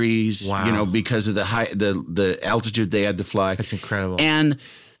 degrees, wow. Because of the altitude they had to fly. That's incredible. And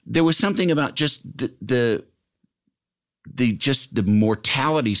there was something about just the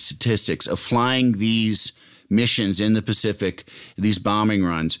mortality statistics of flying these missions in the Pacific, these bombing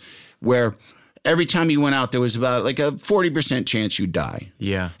runs, where every time he went out, there was about like a 40% chance you'd die.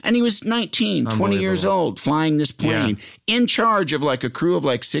 Yeah. And he was 19, 20 years old, flying this plane in charge of like a crew of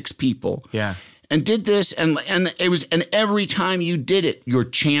like 6 people. Yeah. And did this, and every time you did it, your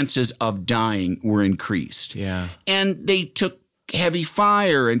chances of dying were increased. Yeah. And they took heavy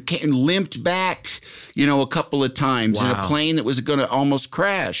fire and limped back, a couple of times in a plane that was going to almost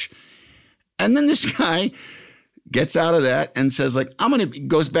crash. And then this guy gets out of that and says, like,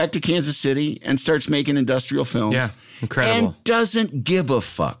 goes back to Kansas City and starts making industrial films. Yeah, incredible. And doesn't give a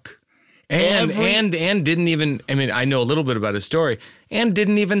fuck. And didn't even, I know a little bit about his story, and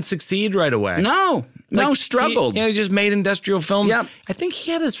didn't even succeed right away. No, struggled. He just made industrial films. Yep. I think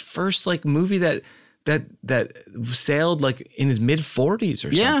he had his first movie that sailed in his mid 40s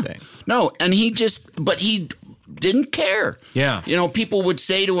or something. No, and he didn't care. Yeah. People would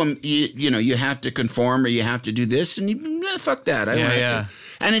say to him, you have to conform or you have to do this, and fuck that. I don't have to.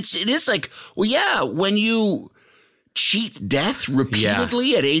 And it is like, well, yeah, when you cheat death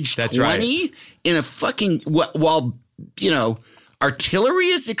repeatedly at age 20 in a fucking while artillery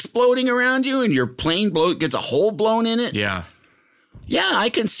is exploding around you and your plane gets a hole blown in it. Yeah, I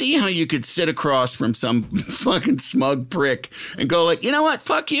can see how you could sit across from some fucking smug prick and go like, you know what,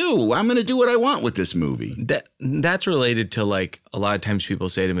 fuck you, I'm gonna do what I want with this movie. That's related to a lot of times people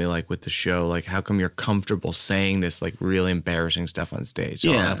say to me with the show, how come you're comfortable saying this really embarrassing stuff on stage?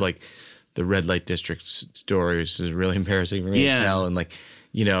 So I'll have the red light district stories is really embarrassing for me to tell, and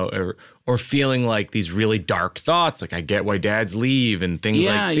or feeling these really dark thoughts, I get why dads leave and things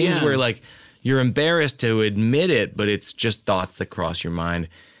where you're embarrassed to admit it, but it's just thoughts that cross your mind,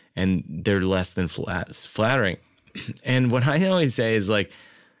 and they're less than flattering. And what I always say is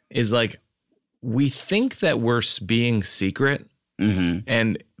we think that we're being secret,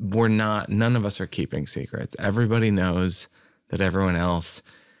 and we're not. None of us are keeping secrets. Everybody knows that everyone else.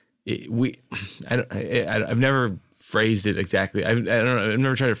 I've never phrased it exactly. I don't know. I've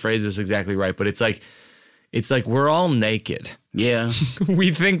never tried to phrase this exactly right, but it's like we're all naked. Yeah.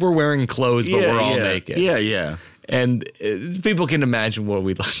 We think we're wearing clothes, but we're all naked. Yeah. And people can imagine what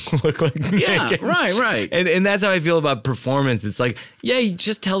we look like. Yeah, naked. right. And that's how I feel about performance. It's you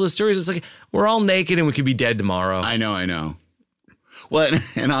just tell the stories. It's we're all naked and we could be dead tomorrow. I know. Well,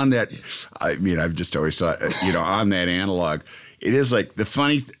 and on that, I've just always thought, on that analog, it is the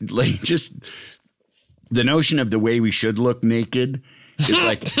funny, just the notion of the way we should look naked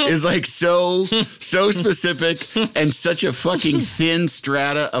is so specific and such a fucking thin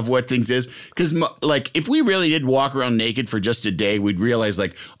strata of what things is. Because if we really did walk around naked for just a day, we'd realize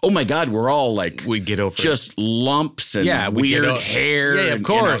oh my God, we're all we'd get over just lumps and weird hair. Yeah, of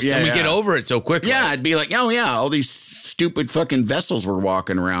course. And we get over it so quickly. Yeah, I'd be like, oh yeah, all these stupid fucking vessels we're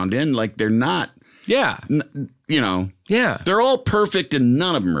walking around in, they're not. Yeah. Yeah. They're all perfect and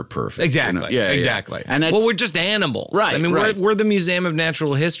none of them are perfect. Exactly. Yeah, exactly. And we're just animals. Right. We're the Museum of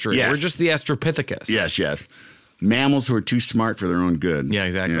Natural History. Yes. We're just the Australopithecus. Yes. Mammals who are too smart for their own good. Yeah,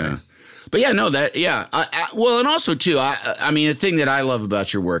 exactly. Yeah. But well, and also too, the thing that I love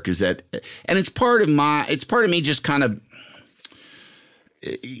about your work is that, and it's part of me just kind of,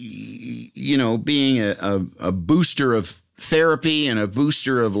 being a booster of therapy and a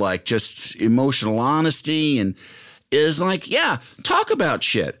booster of just emotional honesty, and is talk about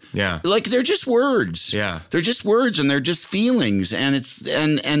shit. Yeah. They're just words. Yeah. They're just words and they're just feelings, and it's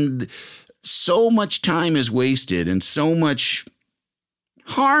and so much time is wasted and so much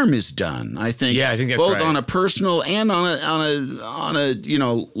harm is done, I think. Yeah, I think that's both right. on a personal and on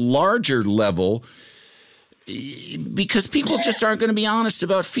a larger level, because people just aren't going to be honest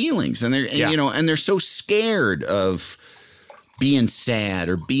about feelings, and they're so scared of being sad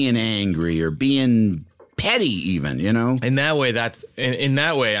or being angry or being petty, even, In that way, in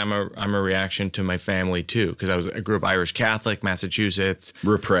that way, I'm a reaction to my family too, because I grew up Irish Catholic, Massachusetts,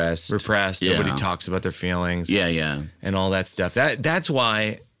 repressed. Yeah. Nobody talks about their feelings. Yeah. And all that stuff. That's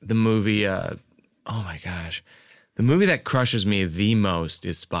why the movie. Oh my gosh, the movie that crushes me the most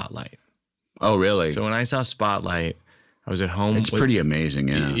is Spotlight. Oh really? So when I saw Spotlight, I was at home. It's pretty amazing.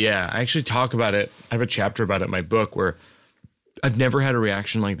 Yeah. Yeah. I actually talk about it. I have a chapter about it in my book where I've never had a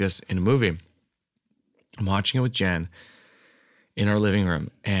reaction like this in a movie. I'm watching it with Jen in our living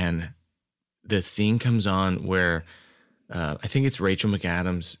room, and the scene comes on where I think it's Rachel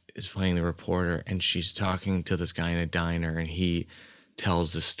McAdams is playing the reporter, and she's talking to this guy in a diner, and he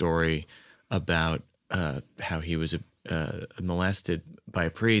tells the story about how he was molested by a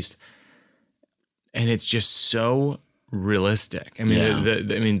priest, and it's just so realistic. I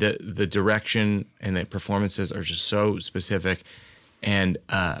mean, the direction and the performances are just so specific, and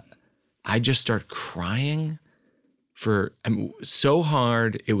I just start crying so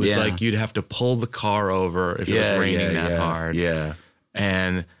hard. It was like you'd have to pull the car over if it was raining that hard. Yeah.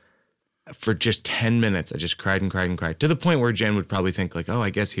 And for just 10 minutes, I just cried and cried and cried, to the point where Jen would probably think I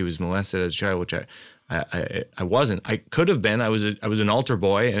guess he was molested as a child, which I wasn't. I could have been. I was an altar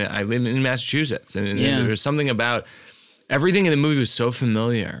boy, and I live in Massachusetts, and there was something about. everything in the movie was so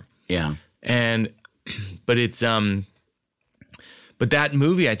familiar. Yeah. But that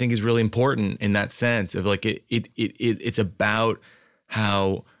movie I think is really important in that sense of like it's about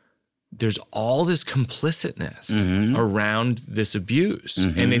how there's all this complicitness around this abuse.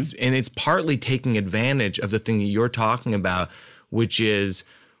 And it's partly taking advantage of the thing that you're talking about, which is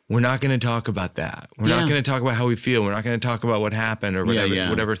we're not going to talk about that. We're not going to talk about how we feel. We're not going to talk about what happened or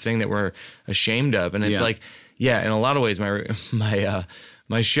whatever thing that we're ashamed of. And it's like, in a lot of ways, my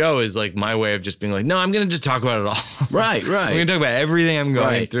show is like my way of just being like, no, I'm going to just talk about it all. Right. I'm going to talk about everything I'm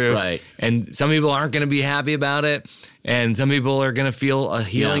going through. Right. And some people aren't going to be happy about it. And some people are going to feel a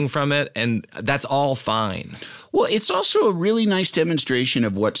healing from it. And that's all fine. Well, it's also a really nice demonstration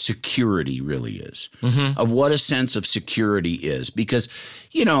of what security really is, of what a sense of security is. Because,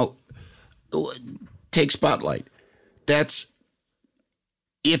 take Spotlight. That's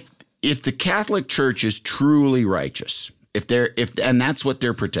if the Catholic Church is truly righteous, and that's what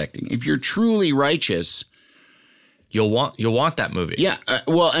they're protecting. If you're truly righteous, you'll want that movie. Yeah.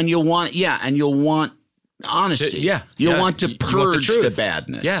 And you'll want honesty. You'll want to purge the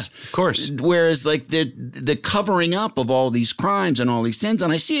badness. Yeah, of course. Whereas like the covering up of all these crimes and all these sins,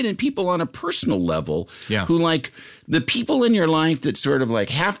 and I see it in people on a personal level who like the people in your life that sort of like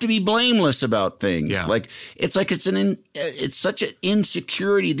have to be blameless about things. Yeah. Like it's such an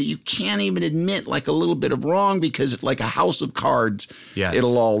insecurity that you can't even admit like a little bit of wrong because like a house of cards,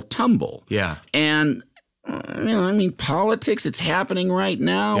 it'll all tumble. Yeah. And politics, it's happening right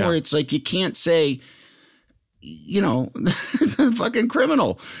now where it's like you can't say, it's a fucking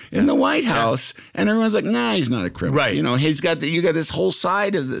criminal in the White House, and everyone's like, "Nah, he's not a criminal." Right? You got this whole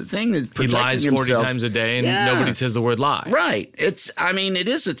side of the thing that protecting he lies 40 times a day, and nobody says the word lie. Right? It's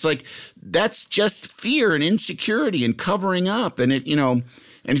like that's just fear and insecurity and covering up, and and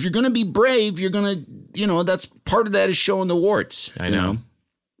if you're going to be brave, you're going to, that's part of that is showing the warts. I know.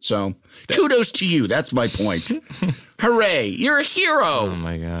 So kudos to you. That's my point. Hooray! You're a hero. Oh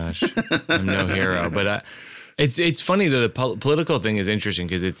my gosh, I'm no hero, but It's funny though, the political thing is interesting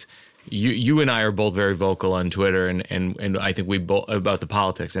because it's you and I are both very vocal on Twitter and I think we both about the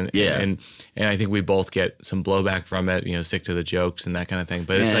politics and I think we both get some blowback from it, stick to the jokes and that kind of thing.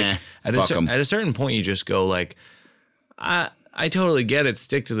 But it's like at a certain point you just go like, I totally get it,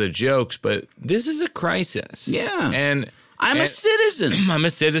 stick to the jokes, but this is a crisis. Yeah. And I'm a citizen. I'm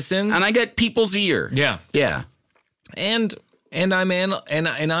a citizen. And I get people's ear. Yeah. Yeah. And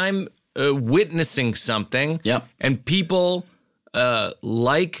I'm witnessing something. Yep. And people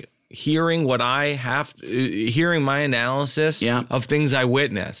like hearing what I hearing my analysis of things I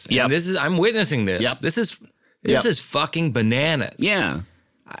witness. Yep. And I'm witnessing this. Yep. This is fucking bananas. Yeah.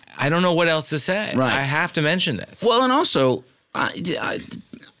 I don't know what else to say. Right. I have to mention this. Well, and also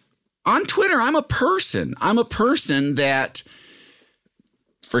on Twitter, I'm a person. I'm a person that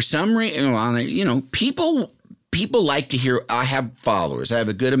for some reason, people like to hear. I have followers. I have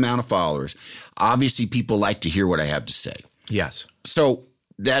a good amount of followers. Obviously, people like to hear what I have to say. Yes. So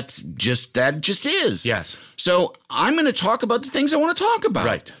that just is. Yes. So I'm going to talk about the things I want to talk about.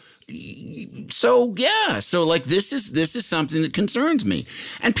 Right. So like this is something that concerns me.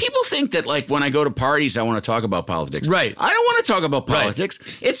 And people think that like when I go to parties, I want to talk about politics. Right. I don't want to talk about politics.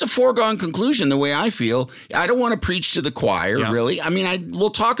 Right. It's a foregone conclusion the way I feel. I don't want to preach to the choir, really. I mean, we'll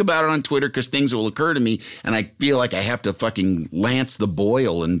talk about it on Twitter because things will occur to me and I feel like I have to fucking lance the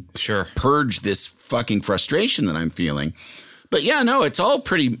boil and purge this fucking frustration that I'm feeling. But it's all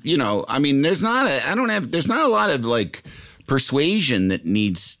pretty, I mean, there's not a lot of like persuasion that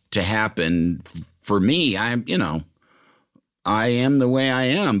needs to happen for me. I am the way I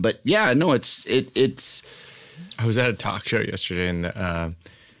am. But it's. I was at a talk show yesterday, and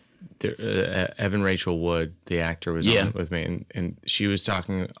Evan Rachel Wood, the actor, was on with me, and she was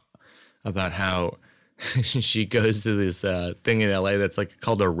talking about how she goes to this thing in LA that's like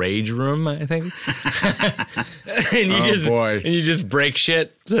called a rage room, I think. And you just break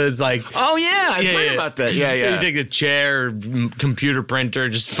shit. So it's like, I heard about that. Yeah, so you take a chair, computer printer,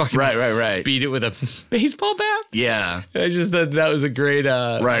 just fucking beat it with a baseball bat. Yeah, I just thought that was a great,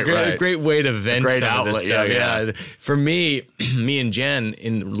 great way to vent. Great some outlet. Of this stuff. Yeah. For me and Jen,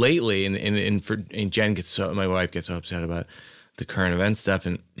 Jen gets my wife gets so upset about the current event stuff,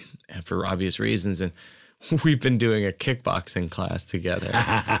 and for obvious reasons, and we've been doing a kickboxing class together.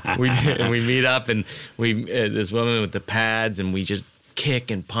 we meet up, and this woman with the pads, and we just kick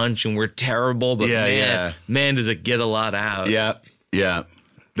and punch, and we're terrible, but man, does it get a lot out. Yeah,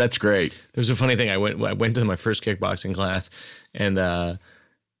 that's great. There was a funny thing. I went to my first kickboxing class, and I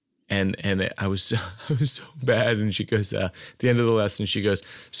was so bad. And she goes, at the end of the lesson, she goes,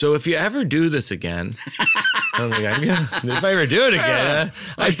 "So if you ever do this again," if I ever do it again,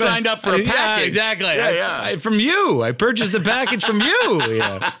 I signed up for a package. Yeah, exactly. Yeah. From you. I purchased a package from you.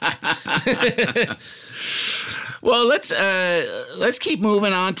 Yeah. Well, let's keep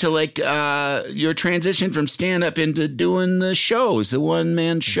moving on to like your transition from stand-up into doing the shows, the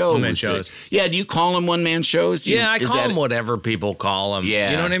one-man shows. One-man shows. Yeah, do you call them one-man shows? I call them whatever people call them. Yeah.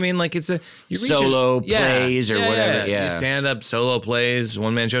 You know what I mean? Like it's solo plays or whatever. Yeah. Stand-up, solo plays,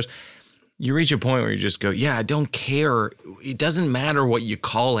 one-man shows. You reach a point where you just go, I don't care. It doesn't matter what you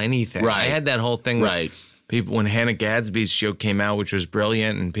call anything. Right. I had that whole thing with people when Hannah Gadsby's show came out, which was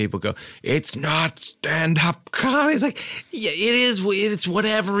brilliant, and people go, it's not stand-up comedy. It's like, it is. It's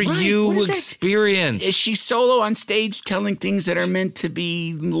whatever you experience. Is she solo on stage telling things that are meant to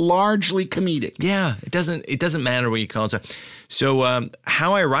be largely comedic? Yeah, it doesn't matter what you call it. So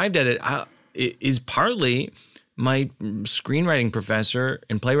how I arrived at it is partly my screenwriting professor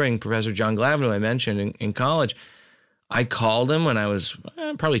and playwriting professor, John Glavin, who I mentioned in college. I called him when I was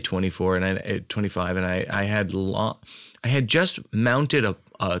probably 24 and 25, and I had just mounted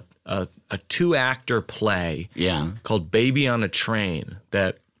a 2-actor play called Baby on a Train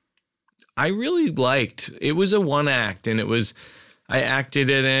that I really liked. It was a 1-act, and I acted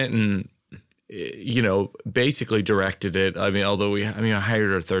in it and basically directed it. I mean, I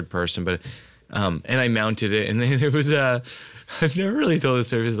hired a third person, but and I mounted it, and it was I've never really told this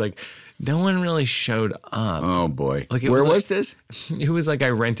story. It was like, no one really showed up. Oh, boy. Where was this? It was like I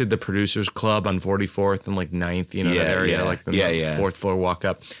rented the Producers Club on 44th and like 9th, that area, like the 4th floor walk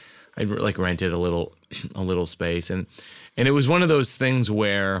up. I like rented a little space. And it was one of those things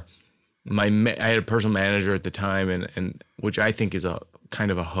where I had a personal manager at the time, and which I think is a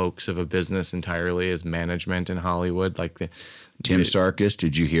kind of a hoax of a business entirely, is management in Hollywood. Like Tim Sarkis,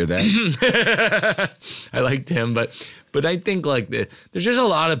 did you hear that? I liked him, but I think like there's just a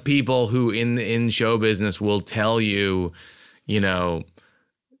lot of people who in show business will tell you, you're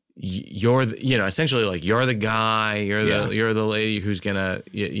essentially like you're the guy, you're the lady who's gonna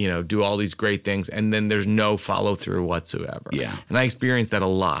do all these great things, and then there's no follow through whatsoever. Yeah, and I experienced that a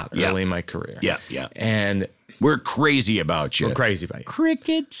lot early in my career. Yeah, and we're crazy about you. We're crazy about you.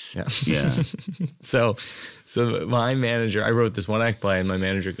 Crickets. Yeah. So my manager, I wrote this 1-act play, and my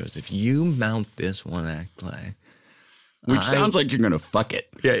manager goes, if you mount this 1-act play, which sounds like you're going to fuck it.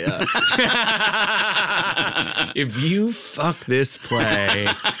 Yeah. If you fuck this play,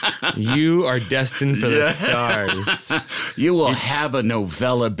 you are destined for the stars. You will have a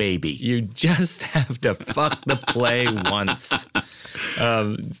novella baby. You just have to fuck the play once.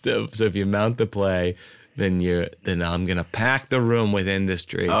 So if you mount the play, then I'm gonna pack the room with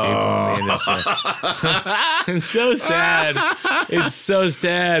industry. People in the industry. It's so sad. It's so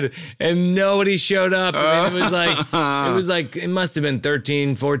sad. And nobody showed up. I mean, it was like it must have been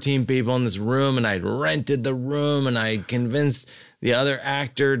 13, 14 people in this room, and I'd rented the room, and I convinced the other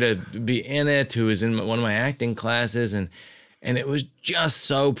actor to be in it, who was in one of my acting classes, and it was just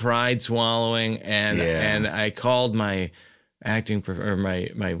so pride swallowing. And I called my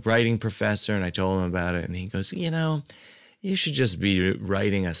my writing professor, and I told him about it, and he goes, you should just be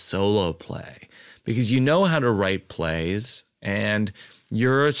writing a solo play, because you know how to write plays, and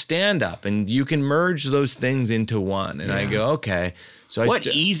you're a stand-up, and you can merge those things into one. And I go, okay. So what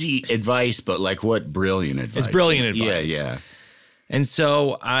easy advice, but like what brilliant advice. It's brilliant advice. Yeah. And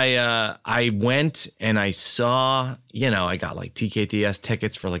so I went and I saw, I got like TKTS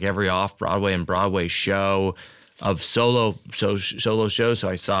tickets for like every off-Broadway and Broadway show of solo shows. So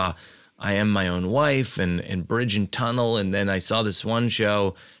I saw I Am My Own Wife and Bridge and Tunnel. And then I saw this one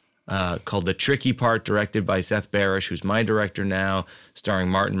show called The Tricky Part, directed by Seth Barish, who's my director now, starring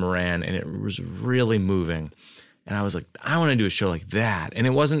Martin Moran. And it was really moving. And I was like, I want to do a show like that. And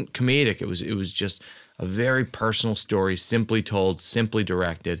it wasn't comedic. It was just a very personal story, simply told, simply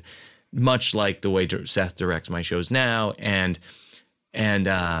directed, much like the way Seth directs my shows now. And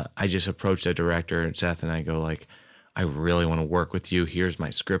I just approached the director, Seth, and I go like, I really want to work with you. Here's my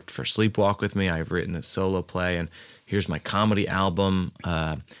script for Sleepwalk With Me. I've written a solo play, and here's my comedy album.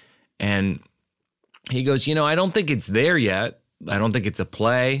 And he goes, I don't think it's there yet. I don't think it's a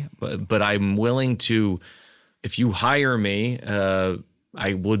play, but I'm willing to, if you hire me,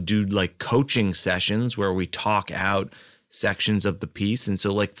 I will do like coaching sessions where we talk out sections of the piece. And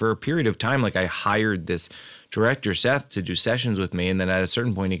so like for a period of time, like I hired this director, Seth, to do sessions with me. And then at a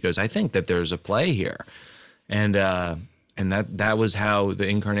certain point he goes, I think that there's a play here. And that was how the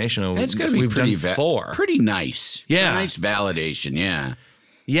incarnation of that's gotta be we've done 4. Pretty nice. Yeah. Nice validation. Yeah.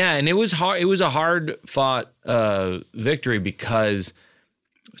 Yeah. And it was hard. It was a hard fought victory, because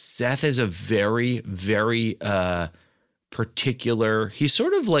Seth is a very, very particular, he's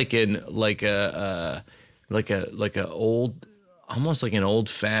sort of like a like a old, almost like an old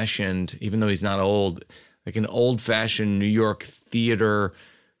fashioned, even though he's not old, like an old fashioned New York theater,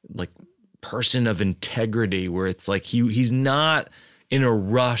 like person of integrity, where it's like he's not in a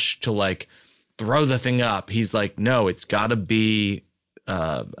rush to like throw the thing up. He's like, no, it's got to be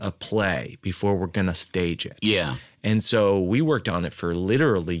a play before we're gonna stage it. Yeah. And so we worked on it for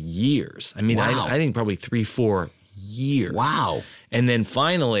literally years. I mean, wow. I think probably 3-4 years. Wow. And then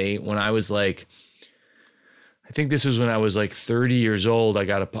finally, when I was like, I think this was when I was like 30 years old,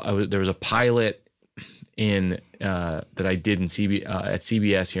 there was a pilot in that I did in at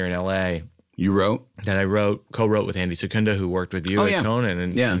CBS here in LA. You wrote? That I co-wrote with Andy Secunda, who worked with you at Conan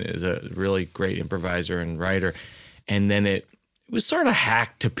and is a really great improviser and writer. And then it was sort of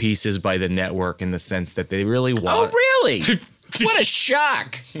hacked to pieces by the network in the sense that they really want. Oh, really? What a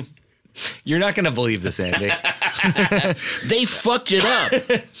shock. You're not going to believe this, Andy. They fucked it up.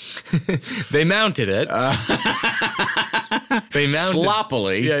 They mounted it. They mounted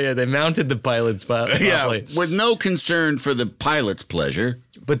sloppily. Yeah. They mounted the pilot's sloppily. Yeah, with no concern for the pilot's pleasure.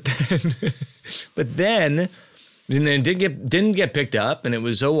 But then it didn't get picked up, and it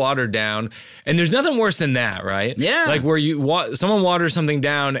was so watered down. And there's nothing worse than that, right? Yeah. Like where someone waters something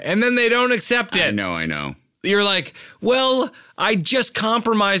down, and then they don't accept it. I know. You're like, well, I just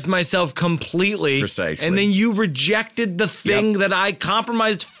compromised myself completely. Precisely. And then you rejected the thing that I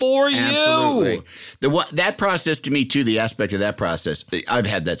compromised for you. Absolutely. That process to me, too, the aspect of that process, I've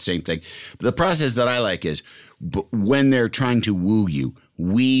had that same thing. The process that I like is when they're trying to woo you.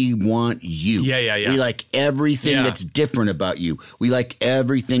 We want you. Yeah. We like everything that's different about you. We like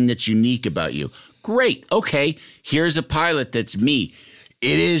everything that's unique about you. Great. Okay. Here's a pilot that's me.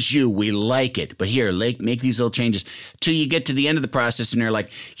 It is you. We like it. But here, make these little changes till you get to the end of the process and they're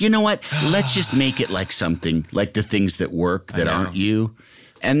like, you know what? Let's just make it like something, like the things that work that aren't you.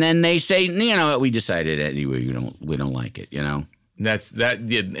 And then they say, you know what? We decided anyway. We don't like it, you know? That's that.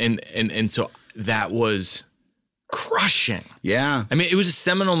 Yeah, and so that was crushing. Yeah. I mean, it was a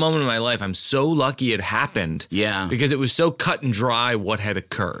seminal moment in my life. I'm so lucky it happened. Yeah. Because it was so cut and dry what had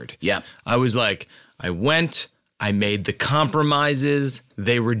occurred. Yeah. I was like, I made the compromises.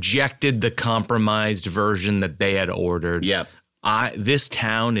 They rejected the compromised version that they had ordered. Yep. This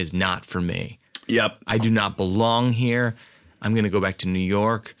town is not for me. Yep. I do not belong here. I'm going to go back to New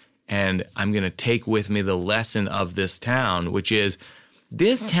York, and I'm going to take with me the lesson of this town, which is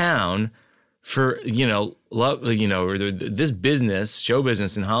this town for, this business, show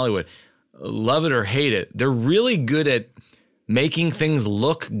business in Hollywood, love it or hate it, they're really good at making things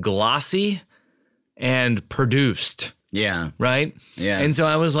look glossy and produced. Yeah. Right? Yeah. And so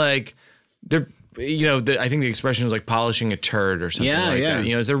I was like, I think the expression is like polishing a turd or something like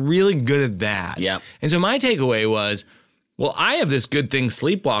that. They're really good at that. Yeah. And so my takeaway was, well, I have this good thing,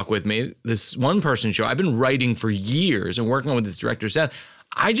 Sleepwalk With Me, this one-person show I've been writing for years and working on with this director, Seth.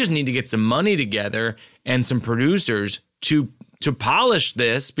 I just need to get some money together and some producers to polish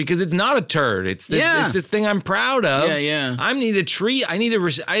this because it's not a turd. It's this thing I'm proud of. Yeah. I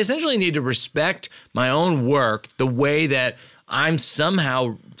essentially need to respect my own work the way that I'm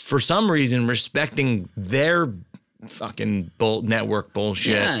somehow, for some reason, respecting their fucking network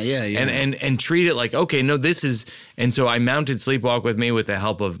bullshit. Yeah. And treat it like, okay, no, this is. And so I mounted Sleepwalk With Me with the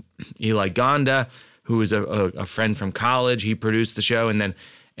help of Eli Gonda, who was a friend from college. He produced the show, and then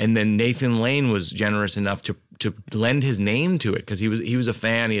Nathan Lane was generous enough to lend his name to it because he was a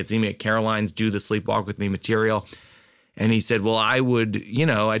fan. He had seen me at Caroline's do the Sleepwalk With Me material, and he said, "Well, I would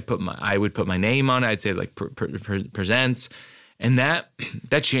put my name on it. I'd say like presents," and that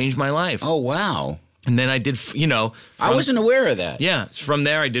changed my life. Oh wow! And then I did, I wasn't aware of that. Yeah. From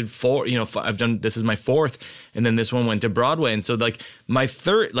there, I did 4, this is my 4th. And then this one went to Broadway. And so like my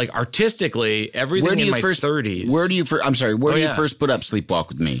third, like artistically, everything in my 30s. Where do you first put up Sleepwalk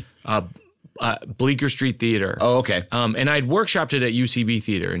With Me? Bleecker Street Theater. Oh, okay. And I'd workshopped it at UCB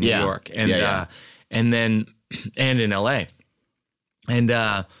Theater in New York. And, and in LA.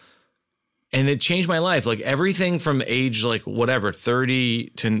 And it changed my life. Like everything from age, like whatever,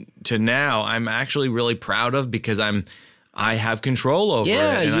 30 to now, I'm actually really proud of because I have control over it,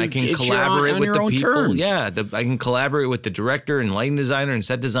 and I can collaborate with the people. Terms. Yeah, I can collaborate with the director and lighting designer and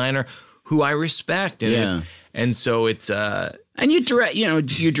set designer who I respect. And so it's and you direct.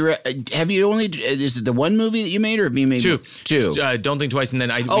 Have you only? Is it the one movie that you made, or have you made 2? 2. Don't Think Twice, and then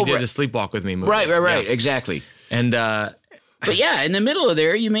we did a Sleepwalk With Me movie. Right, exactly. And but in the middle of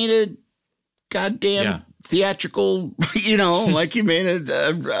there, you made a goddamn theatrical, like you made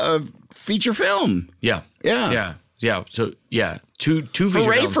a feature film. Yeah. Yeah. So two feature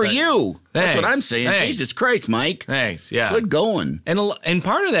Hooray films. for you. Thanks. That's what I'm saying. Thanks. Jesus Christ, Mike. Thanks. Yeah. Good going. And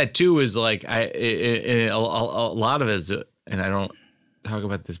part of that too is like a lot of it is, and I don't talk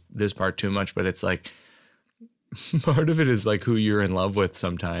about this part too much, but it's like part of it is like who you're in love with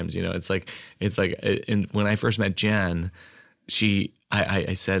sometimes. It's like when I first met Jen,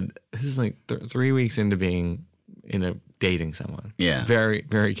 I said, this is like 3 weeks into being dating someone. Yeah. Very,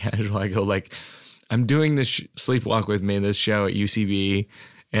 very casual. I go like, I'm doing this Sleepwalk With Me, this show at UCB,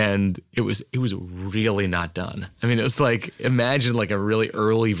 and it was really not done. I mean, it was like, imagine like a really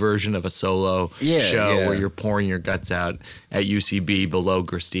early version of a solo show where you're pouring your guts out at UCB below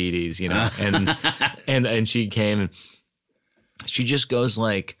Gristides, and she came and she just goes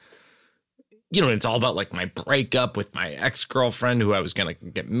like, it's all about like my breakup with my ex-girlfriend who I was going to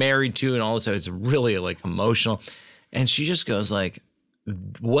get married to and all this. It's really like emotional. And she just goes like,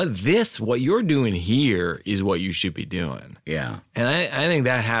 what you're doing here is what you should be doing. Yeah. And I think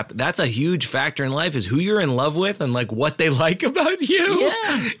that's a huge factor in life, is who you're in love with and like what they like about you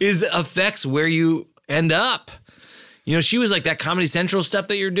affects where you end up. She was like, that Comedy Central stuff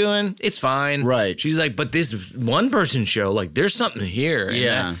that you're doing, it's fine. Right. She's like, but this one person show, like there's something here.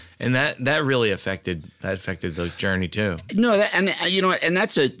 And that really affected the journey too. No, and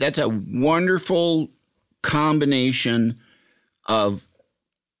that's a wonderful combination of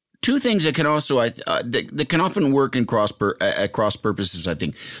two things that can also that can often work in cross purposes. I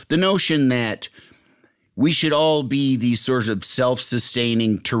think the notion that we should all be these sorts of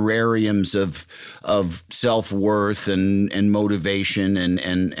self-sustaining terrariums of self-worth and motivation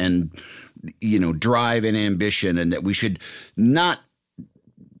and drive and ambition, and that we should not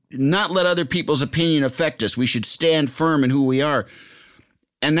let other people's opinion affect us. We should stand firm in who we are.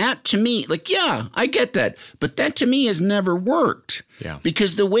 And that to me, I get that. But that to me has never worked. Yeah.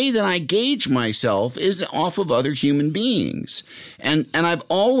 Because the way that I gauge myself is off of other human beings. And I've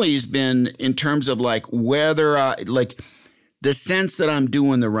always been, in terms of like whether the sense that I'm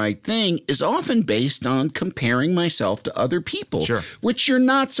doing the right thing is often based on comparing myself to other people. Sure. Which you're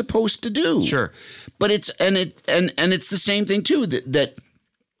not supposed to do. Sure. But it's the same thing too, that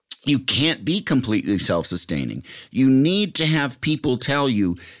you can't be completely self-sustaining. You need to have people tell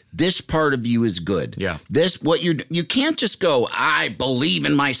you this part of you is good. Yeah. You can't just go, I believe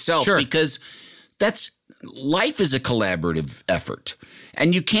in myself, because life is a collaborative effort.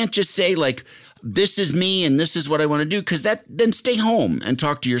 And you can't just say like, this is me and this is what I want to do, because then stay home and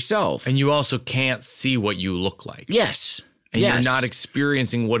talk to yourself. And you also can't see what you look like. Yes. And you're not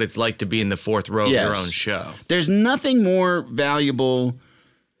experiencing what it's like to be in the fourth row of your own show. There's nothing more valuable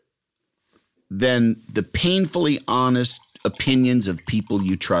than the painfully honest opinions of people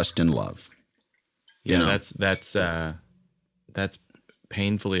you trust and love. That's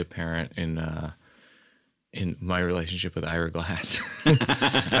painfully apparent in my relationship with Ira Glass.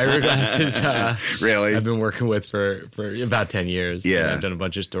 Ira Glass is really I've been working with for about 10 years. Yeah, I've done a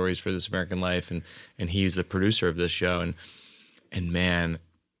bunch of stories for This American Life, and he's the producer of this show, and man,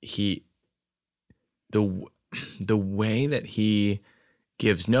 the way that he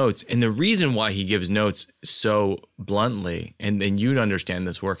gives notes, and the reason why he gives notes so bluntly, and you'd understand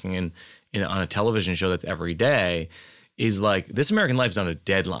this working on a television show that's every day, is like This American Life is on a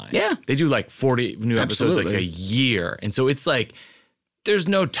deadline. Yeah. They do like 40 new episodes like a year. And so it's like there's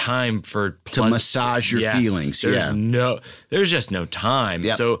no time to massage your feelings. There's just no time.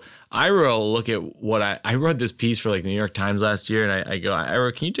 Yep. So Ira will look at what I wrote this piece for like the New York Times last year, and I go,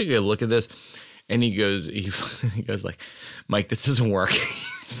 Ira, can you take a look at this? And he goes like, Mike, this doesn't work.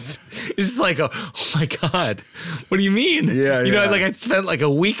 It's just like, oh my God, what do you mean? Yeah, like I spent like a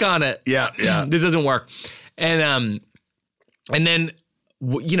week on it. Yeah. This doesn't work. And then,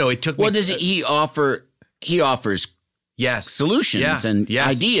 it took me. What does he offer? He offers solutions and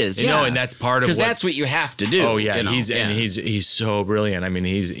ideas. And that's part of because that's what you have to do. Oh yeah, he's so brilliant. I mean,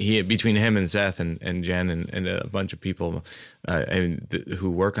 he between him and Seth and Jen and a bunch of people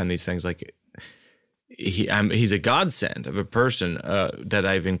who work on these things, like. He's a godsend of a person that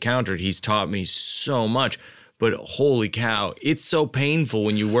I've encountered. He's taught me so much, but holy cow, it's so painful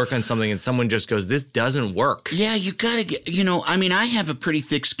when you work on something and someone just goes, this doesn't work. Yeah, you got to get, I have a pretty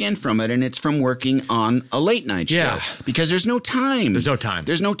thick skin from it, and it's from working on a late night show because there's no time.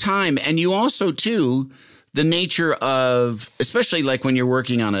 There's no time. And you also, too, the nature of, especially like when you're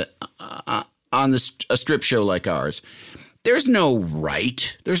working on a strip show like ours, there's no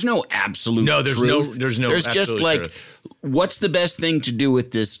right. There's no absolute truth. There's just like, truth. What's the best thing to do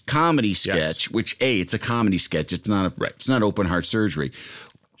with this comedy sketch? Which, it's a comedy sketch. It's not it's not open heart surgery.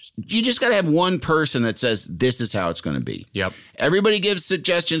 You just got to have one person that says, this is how it's going to be. Yep. Everybody gives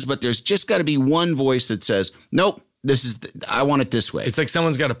suggestions, but there's just got to be one voice that says, nope, I want it this way. It's like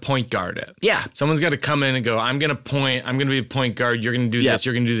someone's got to point guard it. Yeah. Someone's got to come in and go, I'm going to be a point guard. You're going to do this.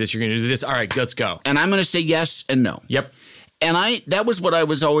 You're going to do this. You're going to do this. All right, let's go. And I'm going to say yes and no. Yep. And that was what I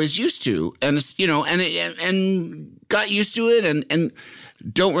was always used to. And, you know, and got used to it and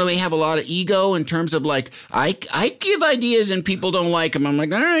don't really have a lot of ego in terms of like, I give ideas and people don't like them. I'm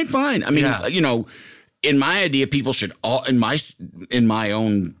like, all right, fine. I mean, you know, in my idea, people should in my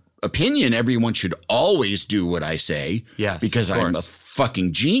own opinion, everyone should always do what I say. Yes, because I'm a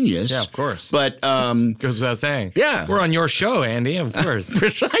fucking genius. Yeah, of course. But goes without saying. Yeah, we're on your show, Andy. Of course,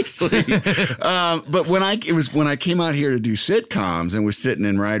 precisely. But when I came out here to do sitcoms and was sitting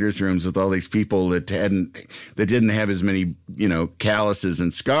in writers' rooms with all these people that didn't have as many, you know, calluses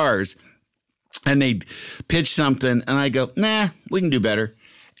and scars, and they'd pitch something, and I go, nah, we can do better.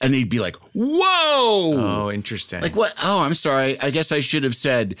 And they'd be like, whoa. Oh, interesting. Like what? Oh, I'm sorry. I guess I should have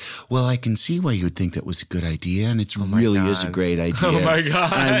said, well, I can see why you would think that was a good idea. And it really is a great idea. Oh, my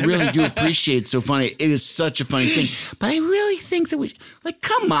God. And I really do appreciate it. So funny. It is such a funny thing. But I really think that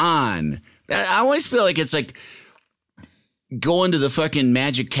come on. I always feel like it's like going to the fucking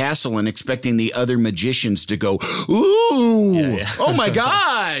Magic Castle and expecting the other magicians to go, ooh, oh my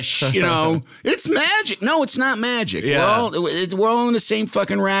gosh, you know, it's magic. No, it's not magic. Yeah. We're all in the same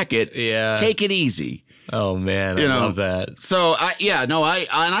fucking racket. Yeah. Take it easy. Oh man, I love that. So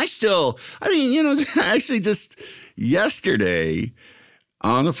actually just yesterday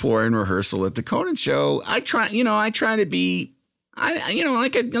on the floor in rehearsal at the Conan show, I try to be,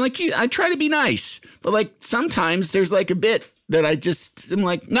 I try to be nice, but like sometimes there's like a bit that I'm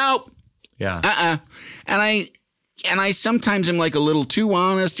like, nope. Yeah. And I sometimes am like a little too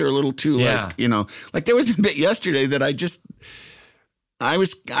honest or a little too like, you know, like there was a bit yesterday that I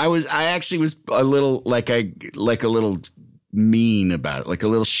actually was a little like a little mean about it, like a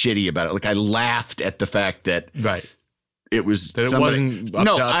little shitty about it. Like I laughed at the fact that it was that somebody, it wasn't up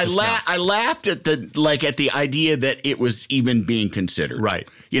no to I laughed at the idea that it was even being considered. Right.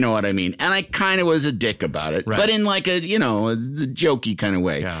 You know what I mean? And I kind of was a dick about it, but in like a jokey kind of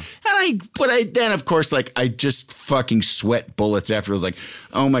way. Yeah. But then of course like I just fucking sweat bullets afterwards, like,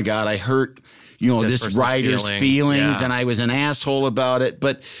 oh my God, I hurt this writer's feelings and I was an asshole about it.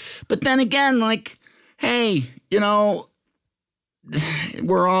 But then again, like, hey, you know,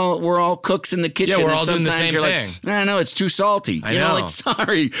 we're all cooks in the kitchen. Yeah, we're and all doing the sometimes same you're thing. like, no, it's too salty. I know. Like,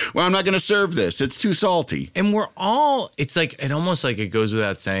 sorry, well, I'm not going to serve this. It's too salty. And it's like, it almost like it goes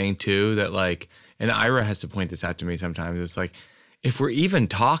without saying too, that like, and Ira has to point this out to me sometimes. It's like, if we're even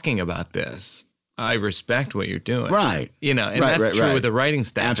talking about this, I respect what you're doing. Right. You know, and that's true with the writing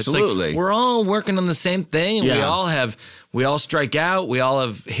staff. Absolutely. It's like we're all working on the same thing. Yeah. We all strike out. We all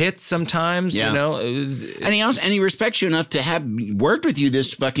have hits sometimes, you know. And he respects you enough to have worked with you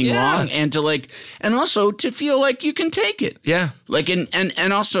this fucking long and to like, and also to feel like you can take it. Yeah. Like,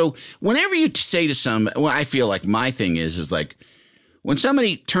 and also whenever you say to somebody, well, I feel like my thing is like when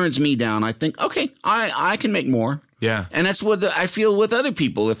somebody turns me down, I think, okay, I can make more. Yeah. And that's what I feel with other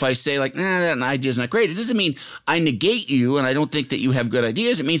people. If I say like, nah, that idea's not great, it doesn't mean I negate you and I don't think that you have good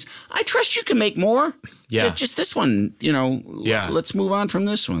ideas. It means I trust you can make more. Yeah. Just this one, you know, let's move on from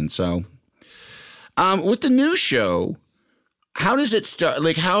this one. So with the new show, how does it start?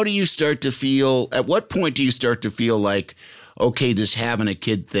 Like, how do you start to feel, at what point do you start to feel like, okay, this having a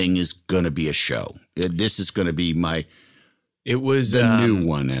kid thing is going to be a show. This is going to be It was the new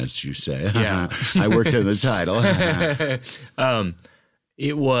one, as you say. Yeah. I worked in the title.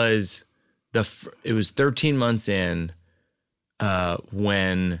 It was 13 months in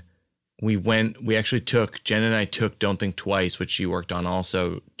when we actually took, Jen and I took Don't Think Twice, which she worked on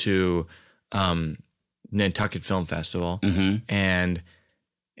also, to Nantucket Film Festival. Mm-hmm. And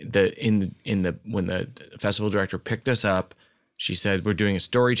when the festival director picked us up, she said, we're doing a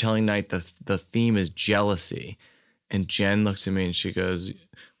storytelling night. The theme is jealousy. And Jen looks at me and she goes,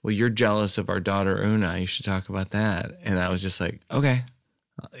 well, you're jealous of our daughter, Una. You should talk about that. And I was just like, okay.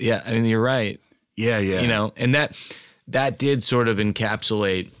 Yeah, I mean, you're right. Yeah. You know, and that did sort of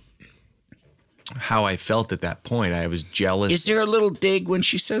encapsulate how I felt at that point. I was jealous. Is there a little dig when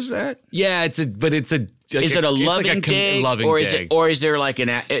she says that? Yeah, is it a loving dig? Loving dig? Is there like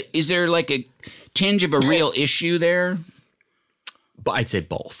a tinge of a real issue there? But I'd say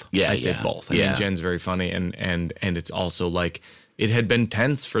both. I'd say both. I mean, Jen's very funny, and it's also like it had been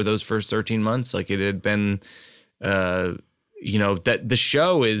tense for those first 13 months. Like it had been, that the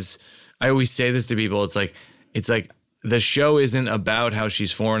show is. I always say this to people. It's like the show isn't about how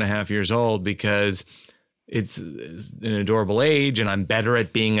she's 4.5 years old because it's an adorable age, and I'm better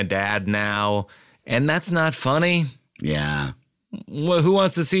at being a dad now, and that's not funny. Yeah. Who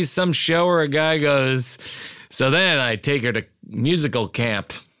wants to see some show where a guy goes, So then I take her to musical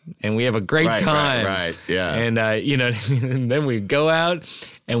camp. And we have a great time. Right, yeah. And, and then we go out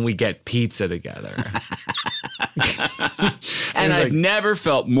and we get pizza together. And I've never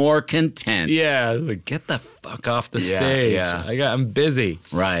felt more content. Yeah. Like, get the fuck off the stage. Yeah. I'm busy.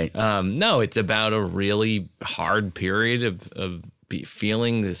 Right. No, it's about a really hard period of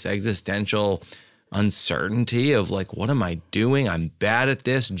feeling this existential uncertainty of like, what am I doing? I'm bad at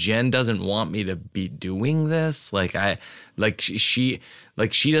this. Jen doesn't want me to be doing this. She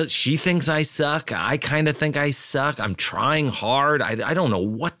thinks I suck. I kind of think I suck. I'm trying hard. I don't know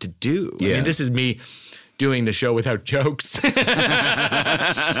what to do. Yeah. I mean, this is me doing the show without jokes. This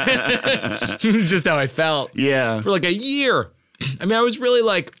is just how I felt. Yeah. For like a year. I mean, I was really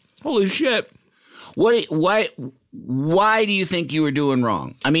like, holy shit. Why do you think you were doing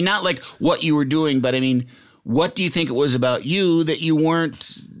wrong? I mean, not like what you were doing, but I mean, what do you think it was about you that you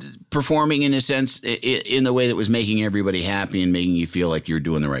weren't performing in a sense in the way that was making everybody happy and making you feel like you're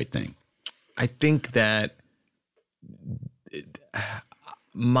doing the right thing? I think that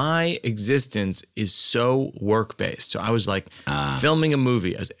my existence is so work-based. So I was like filming a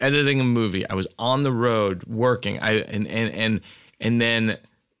movie, I was editing a movie, I was on the road working, and then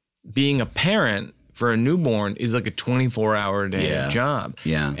being a parent for a newborn is like a 24-hour a day job.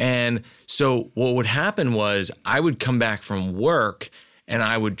 Yeah. And so what would happen was I would come back from work and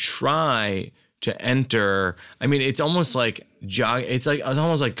I would try to enter. I mean, it's almost like it's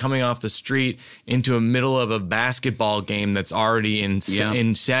almost like coming off the street into a middle of a basketball game that's already in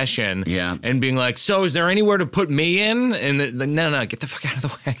session. Yeah. And being like, so is there anywhere to put me in? And no, get the fuck out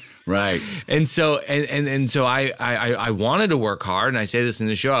of the way. Right. And so I wanted to work hard, and I say this in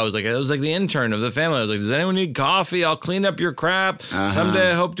the show. I was like the intern of the family. I was like, does anyone need coffee? I'll clean up your crap.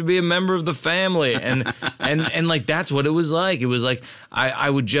 Someday I hope to be a member of the family. And like that's what it was like. It was like I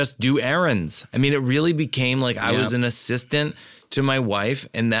would just do errands. I mean, it really became like I was an assistant to my wife,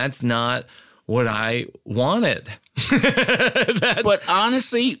 and that's not what I wanted. But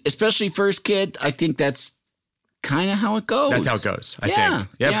honestly, especially first kid, I think that's kind of how it goes. That's how it goes, I think.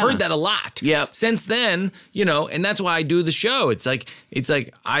 Yeah, I've heard that a lot. Yeah. Since then, and that's why I do the show. It's like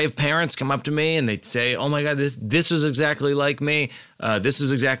I have parents come up to me and they'd say, "Oh my God, this was exactly like me. This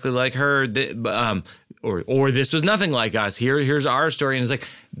was exactly like her. Or this was nothing like us. Here's our story." And it's like,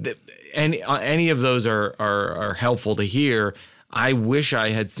 any of those are helpful to hear. I wish I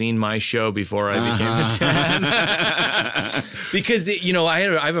had seen my show before I became a 10. Because I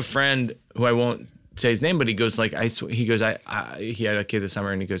have a friend who I won't say his name, but he goes like he had a kid this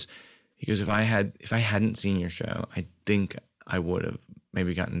summer, and he goes if I hadn't seen your show, I think I would have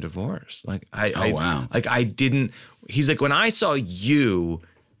maybe gotten divorced. Like wow. Like I didn't. He's like, when I saw you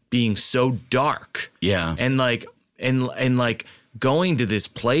being so dark, and like going to this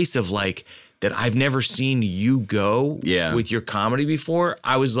place of like that I've never seen you go with your comedy before,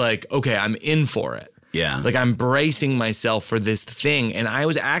 I was like, okay, I'm in for it. Yeah. Like I'm bracing myself for this thing, and I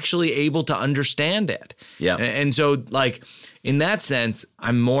was actually able to understand it. Yeah. And so like in that sense,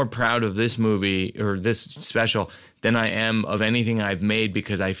 I'm more proud of this movie or this special than I am of anything I've made,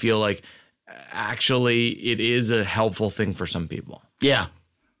 because I feel like actually it is a helpful thing for some people. Yeah.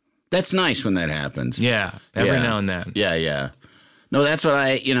 That's nice when that happens. Yeah. Every now and then. Yeah. No, that's what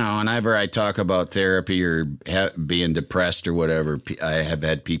whenever I talk about therapy or being depressed or whatever, I have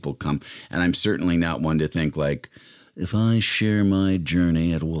had people come, and I'm certainly not one to think like, if I share my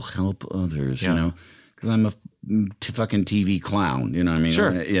journey, it will help others, because I'm a fucking TV clown, you know what I mean?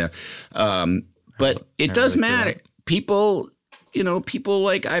 Sure. Yeah. But it does matter. People, people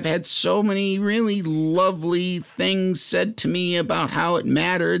like, I've had so many really lovely things said to me about how it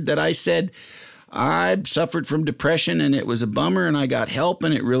mattered that I said, I suffered from depression and it was a bummer, and I got help,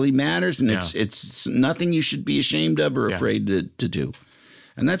 and it really matters, and it's nothing you should be ashamed of or afraid to do.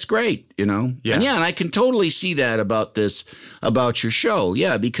 And that's great, Yeah. And I can totally see that about your show.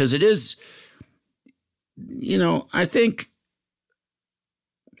 Yeah, because it is, I think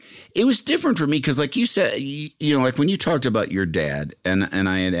it was different for me because, like you said, like when you talked about your dad, and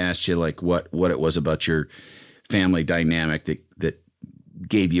I had asked you like what it was about your family dynamic that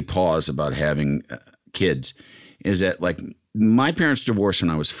gave you pause about having kids, is that like my parents divorced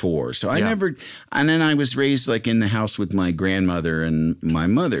when I was 4. So I never, and then I was raised like in the house with my grandmother and my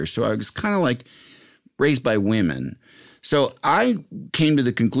mother. So I was kind of like raised by women. So I came to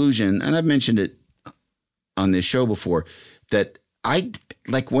the conclusion, and I've mentioned it on this show before, that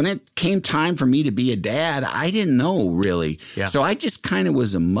when it came time for me to be a dad, I didn't know really. Yeah. So I just kind of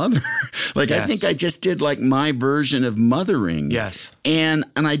was a mother. I think I just did like my version of mothering. Yes. And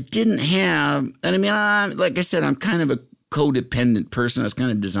I didn't have, and I mean, like I said, I'm kind of a codependent person. I was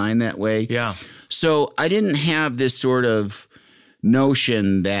kind of designed that way. Yeah. So I didn't have this sort of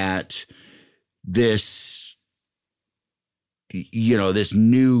notion that this, this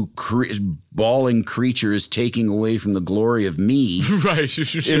new bawling creature is taking away from the glory of me. Right.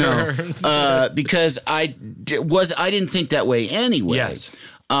 Sure. Because I didn't think that way anyway. Yes.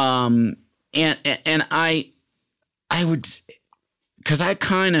 And I would, because I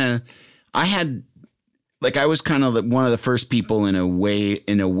was kind of one of the first people in a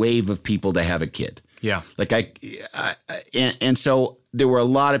wave of people to have a kid. Yeah. Like and so there were a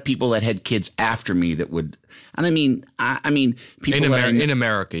lot of people that had kids after me that would, and I mean people in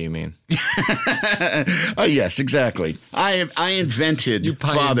America, you mean? Oh yes, exactly. I invented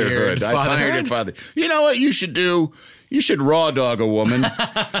fatherhood. I pioneered father. You know what you should do? You should raw dog a woman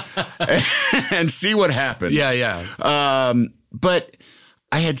and see what happens. Yeah. But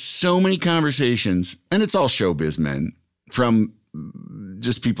I had so many conversations, and it's all showbiz men, from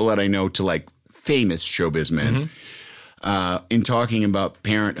just people that I know to like famous showbiz men, in talking about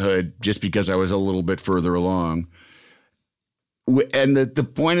parenthood just because I was a little bit further along. And the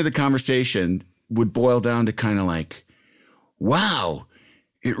point of the conversation would boil down to kind of like, wow,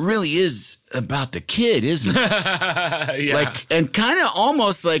 it really is about the kid, isn't it? Yeah. Like, and kind of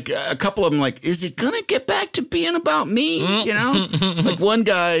almost like a couple of them, like, is it going to get back to being about me? You know, like one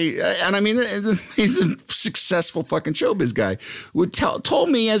guy, and I mean, he's a successful fucking showbiz guy, told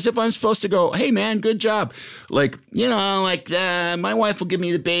me as if I'm supposed to go, hey man, good job. Like, my wife will give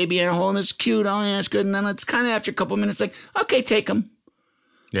me the baby and hold him, it's cute. Oh yeah, it's good. And then it's kind of after a couple of minutes, like, okay, take him.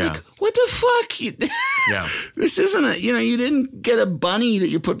 Yeah. Like, what the fuck? Yeah. This isn't you didn't get a bunny that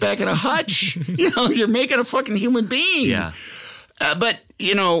you put back in a hutch. You're making a fucking human being. Yeah. But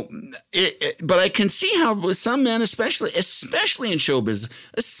I can see how with some men, especially in showbiz,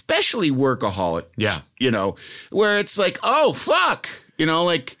 especially workaholic. Yeah. Where it's like, oh, fuck.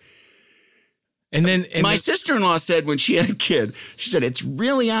 And then my sister-in-law said when she had a kid, she said, it's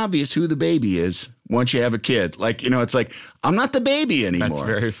really obvious who the baby is once you have a kid. Like, it's like, I'm not the baby anymore. That's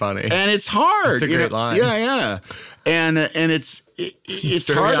very funny. And it's hard. That's a great line. Yeah. And it's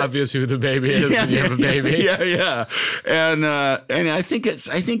very hard. Obvious who the baby is when you have a baby. Yeah. And I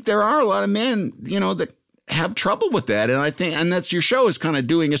think there are a lot of men, that have trouble with that. And that's your show is kind of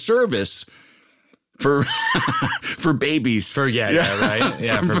doing a service for babies. Right?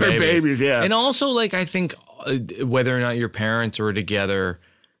 Yeah, for babies, yeah. And also, like, I think whether or not your parents were together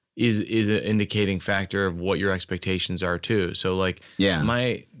is an indicating factor of what your expectations are too. So, like,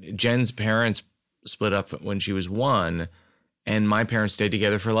 Jen's parents split up when she was 1, and my parents stayed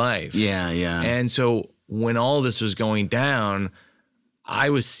together for life. Yeah. And so when all this was going down, I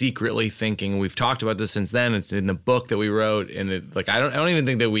was secretly thinking, we've talked about this since then, it's in the book that we wrote, and I don't even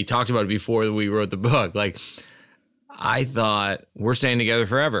think that we talked about it before we wrote the book. Like, I thought, we're staying together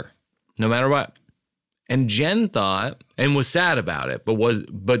forever, no matter what. And Jen thought, and was sad about it,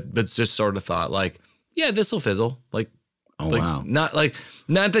 but just sort of thought, like, yeah, this will fizzle. Like, wow. Not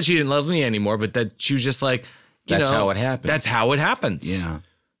that she didn't love me anymore, but that she was just like, that's how it happens. That's how it happens. Yeah.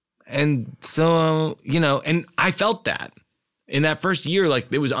 And so, and I felt that. In that first year, like,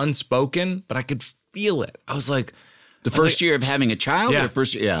 it was unspoken, but I could feel it. I was like... The first year of having a child?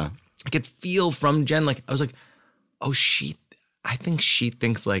 Yeah. I could feel from Jen, like, I was like, oh, I think she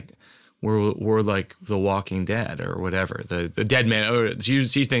thinks, like, we're like The Walking Dead or whatever. The dead man, or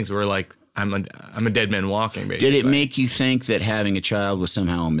she thinks we're like, I'm a dead man walking, basically. Did it make you think that having a child was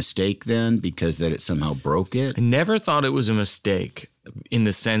somehow a mistake then, because that it somehow broke it? I never thought it was a mistake, in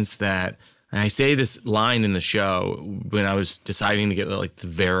the sense that... And I say this line in the show when I was deciding to get like the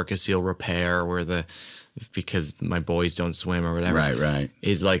varicocele repair, because my boys don't swim or whatever. Right.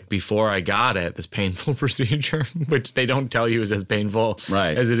 Is like, before I got it, this painful procedure, which they don't tell you is as painful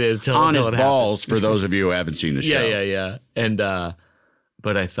as it is on his balls. For those of you who haven't seen the show. Yeah. And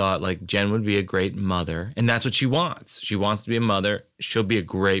but I thought, like, Jen would be a great mother, and that's what she wants. She wants to be a mother. She'll be a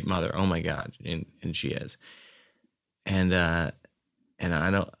great mother. Oh my God, and she is. And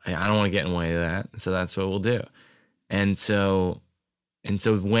I don't want to get in the way of that. So that's what we'll do. And so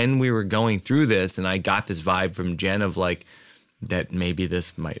when we were going through this, and I got this vibe from Jen of like, that maybe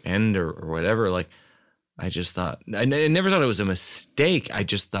this might end or whatever, like, I just thought, I never thought it was a mistake. I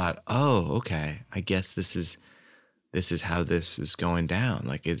just thought, oh, okay, I guess this is how this is going down.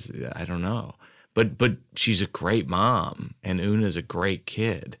 Like, I don't know. But she's a great mom, and Una's a great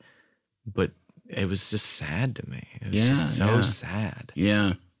kid. But it was just sad to me. It was just so sad.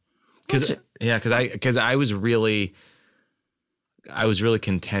 Yeah. Because I was really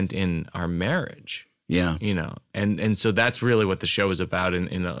content in our marriage. Yeah. And so that's really what the show is about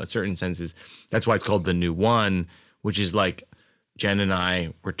in a certain sense. Is that's why it's called The New One, which is like Jen and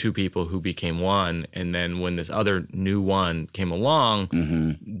I were two people who became one. And then when this other new one came along,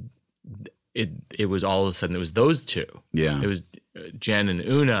 it was all of a sudden, it was those two. Yeah. It was Jen and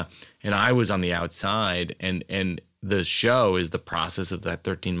Una, and I was on the outside. And the show is the process of that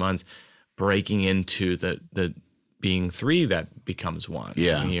 13 months breaking into the being three that becomes one.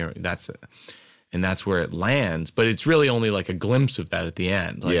 Yeah. And that's it. And that's where it lands. But it's really only like a glimpse of that at the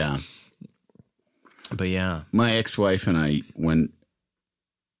end. Like, yeah. But yeah. My ex-wife and I,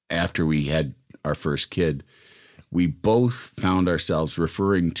 after we had our first kid, we both found ourselves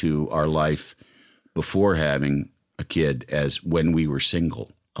referring to our life before having a kid as when we were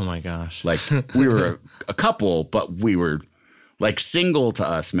single. Oh my gosh. Like we were a couple, but we were like single to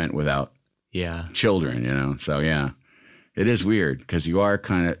us meant without children, you know? So yeah, it is weird because you are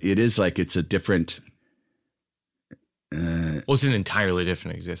it is like it's a different. Well, it's an entirely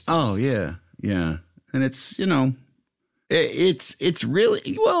different existence. Oh yeah. Yeah. And it's, you know, it's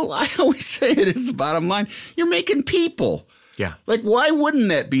really, well, I always say it is the bottom line. You're making people. Yeah. Like, why wouldn't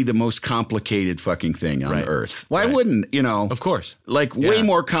that be the most complicated fucking thing on earth? Why wouldn't, you know? Of course. Like, way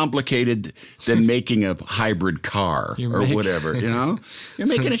more complicated than making a hybrid car whatever, you know? You're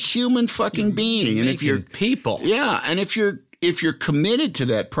making a human fucking being. And if you're people. Yeah. And if you're committed to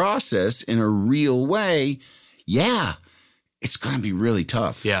that process in a real way, it's going to be really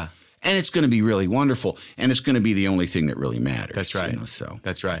tough. Yeah. And it's going to be really wonderful. And it's going to be the only thing that really matters. That's right. You know, so.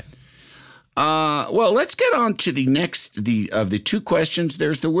 That's right. Well, let's get on to the next, of the two questions.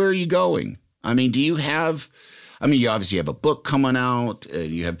 There's the where are you going? I mean, you obviously have a book coming out.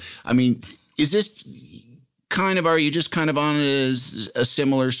 Is this are you just kind of on a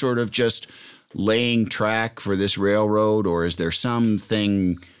similar sort of just laying track for this railroad? Or is there some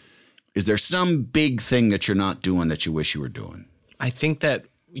big thing that you're not doing that you wish you were doing? I think that,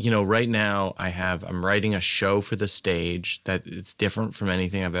 you know, right now I'm writing a show for the stage that it's different from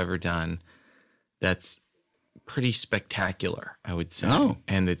anything I've ever done. That's pretty spectacular, I would say. Oh,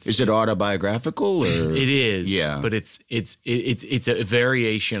 and is it autobiographical? Or? It is. Yeah, but it's a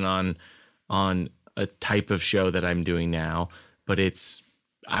variation on a type of show that I'm doing now. But it's,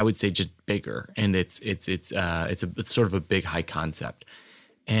 I would say, just bigger, and it's sort of a big high concept,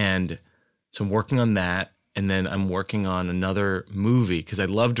 and so I'm working on that. And then I'm working on another movie because I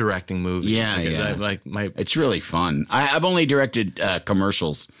love directing movies. Yeah, it's really fun. I've only directed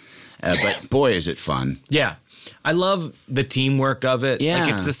commercials, but boy, is it fun. Yeah, I love the teamwork of it. Yeah,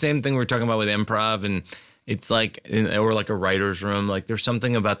 like it's the same thing we're talking about with improv, and it's like, or like a writer's room. Like there's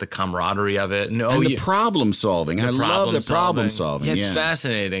something about the camaraderie of it, and the problem solving. I love the problem solving. Yeah, it's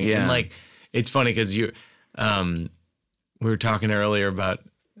fascinating. Yeah, and like it's funny because we were talking earlier about.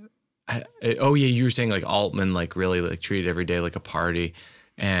 You were saying like Altman like really like treated every day like a party,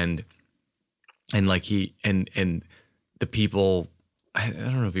 and like he and the people. I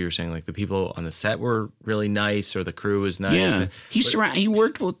don't know if you were saying like the people on the set were really nice or the crew was nice. Yeah, he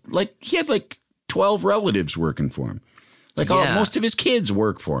worked with he had like 12 relatives working for him. Like most of his kids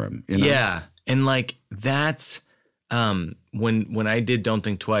work for him. You know? Yeah, and like that's when I did Don't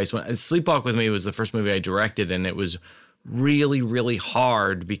Think Twice. Sleepwalk with Me was the first movie I directed, and it was really, really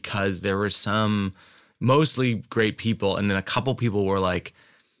hard because there were some mostly great people, and then a couple people were like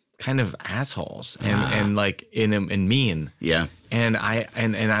kind of assholes and like and mean. Yeah. And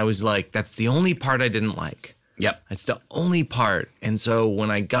I was like, that's the only part I didn't like. Yep. That's the only part. And so when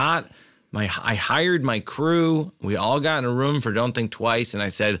I hired my crew, we all got in a room for Don't Think Twice, and I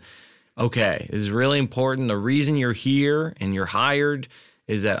said, okay, this is really important. The reason you're here and you're hired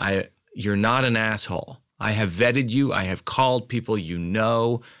is that you're not an asshole. I have vetted you. I have called people you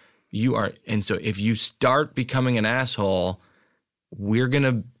know. You are, and so if you start becoming an asshole, we're going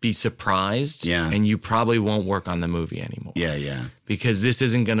to be surprised. Yeah. And you probably won't work on the movie anymore. Yeah, yeah. Because this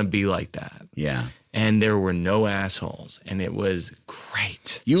isn't going to be like that. Yeah. And there were no assholes, and it was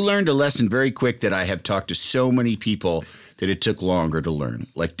great. You learned a lesson very quick that I have talked to so many people that it took longer to learn,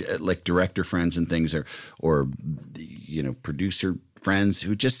 like director friends and things, or producer friends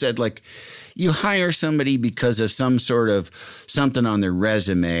who just said, like, you hire somebody because of some sort of something on their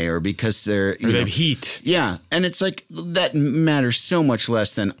resume or because they have heat. Yeah. And it's like that matters so much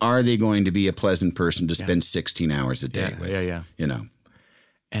less than are they going to be a pleasant person to spend 16 hours a day with? Yeah. You know.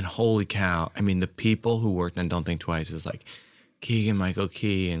 And holy cow, I mean, the people who worked on Don't Think Twice is like Keegan-Michael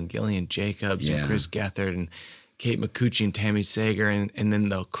Key and Gillian Jacobs and Chris Gethard and Kate Micucci and Tammy Sager and then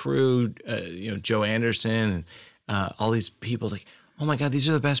the crew, Joe Anderson and all these people. Like, oh my God, these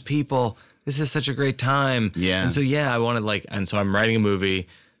are the best people. This is such a great time. Yeah. And so, I wanted and so I'm writing a movie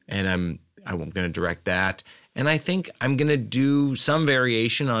and I'm going to direct that. And I think I'm going to do some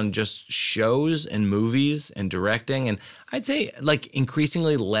variation on just shows and movies and directing. And I'd say like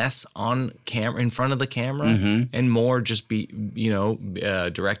increasingly less on camera, in front of the camera, and more just be,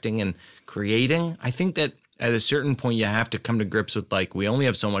 directing and creating. I think that at a certain point you have to come to grips with like, we only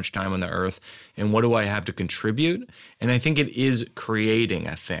have so much time on the earth, and what do I have to contribute? And I think it is creating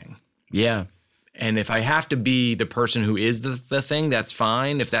a thing. Yeah. And if I have to be the person who is the thing, that's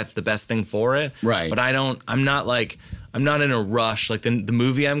fine if that's the best thing for it. Right. But I'm not in a rush. Like the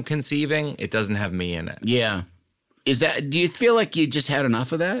movie I'm conceiving, it doesn't have me in it. Yeah. Do you feel like you just had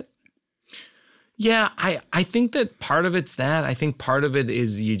enough of that? Yeah, I think that part of it's that. I think part of it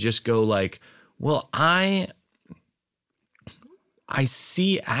is you just go like, well, I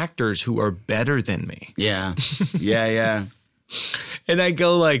see actors who are better than me. Yeah. Yeah. And I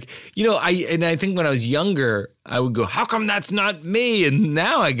go like, I think when I was younger, I would go, how come that's not me? And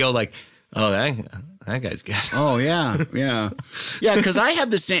now I go like, oh, that guy's good. Oh, yeah. Yeah. Yeah, because I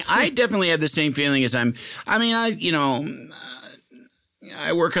definitely have the same feeling as I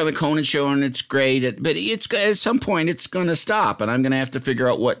work on the Conan show and it's great, but at some point it's going to stop and I'm going to have to figure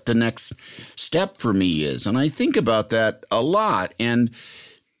out what the next step for me is. And I think about that a lot, and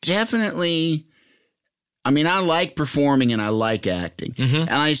definitely, I like performing and I like acting. And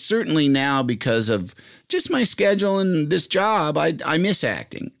I certainly now, because of just my schedule and this job, I miss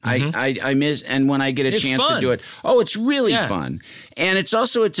acting. I miss, and when I get a chance to do it, it's really fun. And it's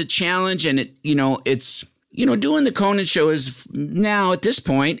a challenge, and it's doing the Conan show is now at this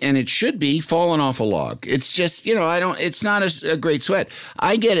point, and it should be, falling off a log. It's just, it's not a great sweat.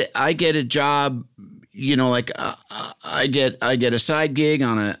 I get a job, I get a side gig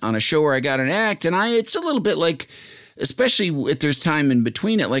on a show where I got an act, and it's a little bit like, especially if there's time in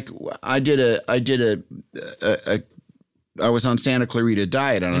between it. Like I was on Santa Clarita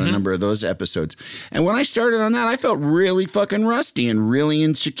Diet on a number of those episodes. And when I started on that, I felt really fucking rusty and really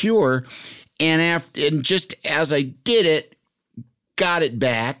insecure. And just as I did it, got it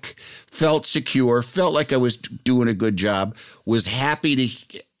back, felt secure, felt like I was doing a good job, was happy to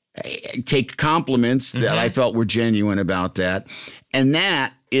take compliments that I felt were genuine about that. And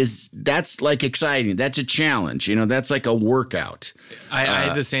that's like exciting. That's a challenge. That's like a workout. I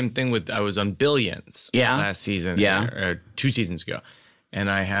had the same thing I was on Billions last season, or 2 seasons ago. And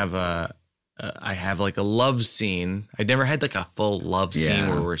I have like a love scene. I never had like a full love scene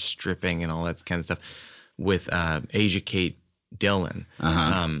where we're stripping and all that kind of stuff with Asia Kate Dillon.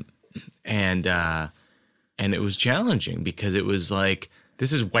 And it was challenging because it was like,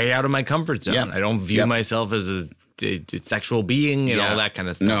 this is way out of my comfort zone. Yep. I don't view myself as a sexual being and all that kind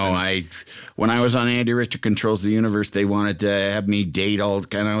of stuff. No, when I was on Andy Richter Controls the Universe, they wanted to have me date all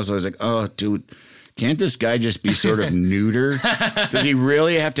kind of. I was always like, oh, dude, can't this guy just be sort of neuter? Does he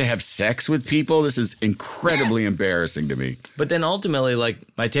really have to have sex with people? This is incredibly embarrassing to me. But then ultimately, like,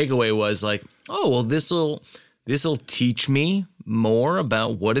 my takeaway was like, oh, well, this'll teach me more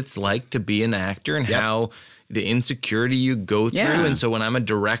about what it's like to be an actor and how the insecurity you go through. And so when I'm a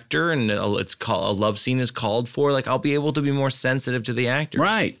director and it's called, a love scene is called for, like, I'll be able to be more sensitive to the actors.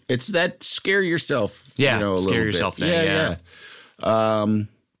 Right. It's that scare yourself. Scare yourself thing. Yeah.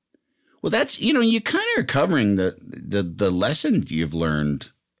 Well, that's, you kind of are covering the lesson you've learned,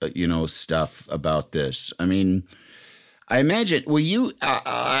 stuff about this. I mean, I imagine,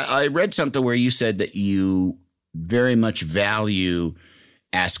 I read something where you said that you very much value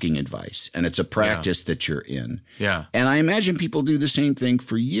asking advice, and it's a practice that you're in. Yeah. And I imagine people do the same thing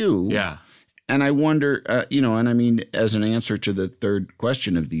for you. Yeah. And I wonder, and I mean, as an answer to the third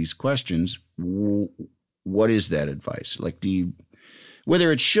question of these questions, what is that advice? Like,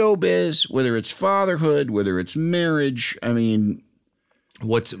 whether it's showbiz, whether it's fatherhood, whether it's marriage, I mean.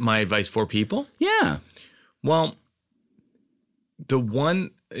 What's my advice for people? Yeah. Well, the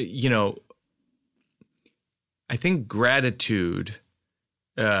one, I think gratitude,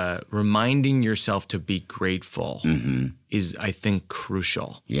 reminding yourself to be grateful is, I think,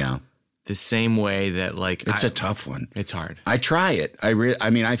 crucial. Yeah. The same way that, like, it's a tough one. It's hard. I try it.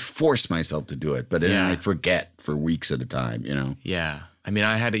 I force myself to do it, but then I forget for weeks at a time, Yeah. I mean,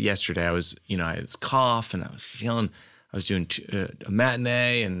 I had it yesterday. I was, I had this cough and I was doing a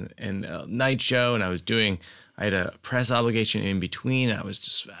matinee and a night show, and I had a press obligation in between. I was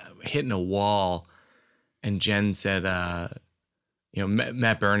just hitting a wall. And Jen said,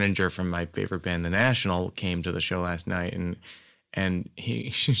 Matt Berninger from my favorite band, The National, came to the show last night, and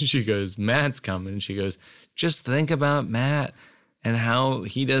she goes, Matt's coming. And she goes, just think about Matt and how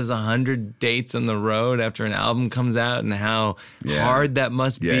he does 100 dates on the road after an album comes out, and how hard that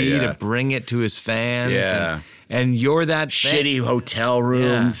must be to bring it to his fans. Yeah. And you're that shitty hotel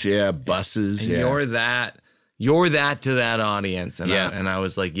rooms, buses. And you're that you're that to that audience. And I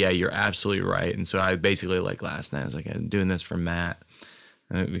was like, yeah, you're absolutely right. And so I basically, like last night, I was like, I'm doing this for Matt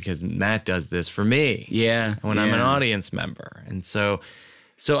because Matt does this for me. Yeah. When I'm an audience member. And so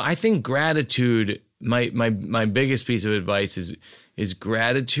I think gratitude, my biggest piece of advice is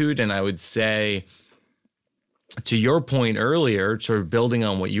gratitude. And I would say, to your point earlier, sort of building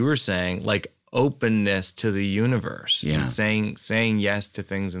on what you were saying, like openness to the universe. Yeah. And saying yes to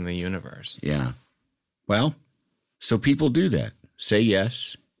things in the universe. Yeah. Well, so people do that. Say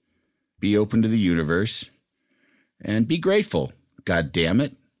yes, be open to the universe, and be grateful. God damn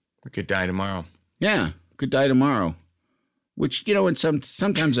it. We could die tomorrow. Yeah, could die tomorrow. Which, and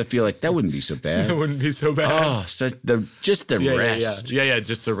sometimes I feel like that wouldn't be so bad. It wouldn't be so bad. Oh, just the rest. Yeah,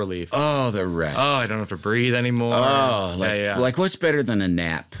 just the relief. Oh, the rest. Oh, I don't have to breathe anymore. Oh, like what's better than a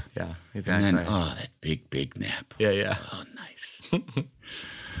nap? Yeah, exactly. And then, that big nap. Yeah. Oh, nice.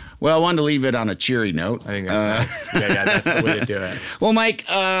 Well, I wanted to leave it on a cheery note. I think that's nice. Yeah, that's the way to do it. Well, Mike,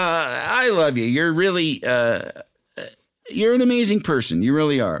 I love you. You're really, you're an amazing person. You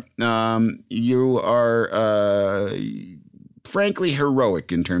really are. You are, frankly,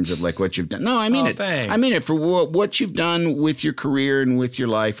 heroic in terms of like what you've done. No, I mean it. Thanks. I mean it for what you've done with your career and with your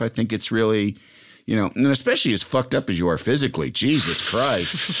life. I think it's really, and especially as fucked up as you are physically. Jesus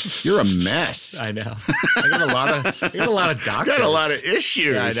Christ, you're a mess. I know. I got a lot of doctors. Got a lot of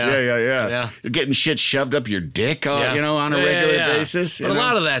issues. Yeah, I know. Yeah. You're getting shit shoved up your dick, on a regular basis. But a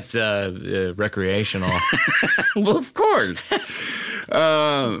lot of that's recreational. Well, of course.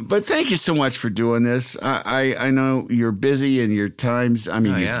 But thank you so much for doing this. I know you're busy and your time's,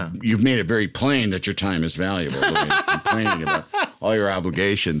 you've made it very plain that your time is valuable. You're complaining about all your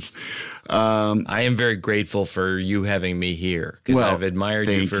obligations. I am very grateful for you having me here because I've admired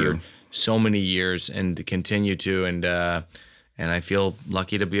you for so many years and continue to, and I feel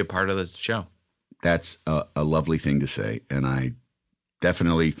lucky to be a part of this show. That's a lovely thing to say, and I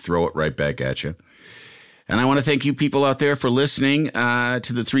definitely throw it right back at you. And I want to thank you people out there for listening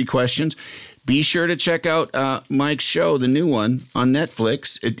to the 3 questions. Be sure to check out Mike's show, the new one on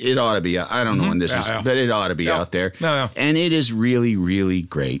Netflix. It ought to be. I don't know when this is, but it ought to be out there. Yeah. And it is really, really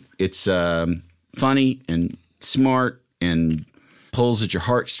great. It's funny and smart and pulls at your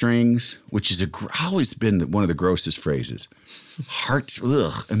heartstrings, which is always been one of the grossest phrases.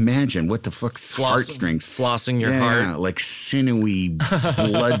 Imagine what the fuck's heartstrings. Flossing your heart. Yeah, like sinewy,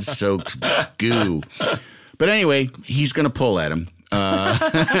 blood-soaked goo. But anyway, he's going to pull at him.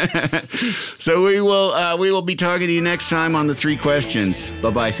 So we will be talking to you next time on the 3 questions.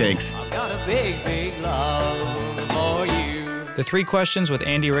 Bye-bye. Thanks. I've got a big love for you. The 3 Questions with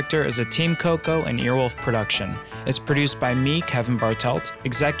Andy Richter is a Team Coco and Earwolf production. It's produced by me, Kevin Bartelt,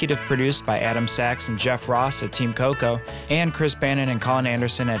 executive produced by Adam Sachs and Jeff Ross at Team Coco, and Chris Bannon and Colin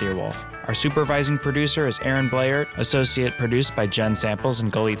Anderson at Earwolf. Our supervising producer is Aaron Blair, associate produced by Jen Samples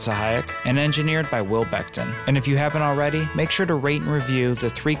and Galit Sahayak, and engineered by Will Beckton. And if you haven't already, make sure to rate and review the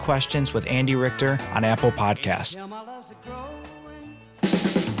 3 Questions with Andy Richter on Apple Podcasts.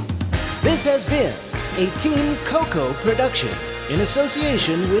 This has been a Team Coco production in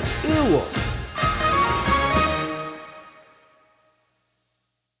association with Earwolf.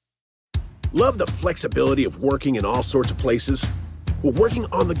 Love the flexibility of working in all sorts of places? Well, working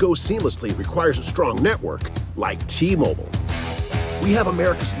on the go seamlessly requires a strong network like T-Mobile. We have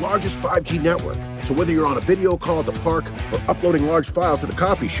America's largest 5G network, so whether you're on a video call at the park or uploading large files at the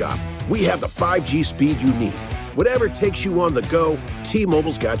coffee shop, we have the 5G speed you need. Whatever takes you on the go,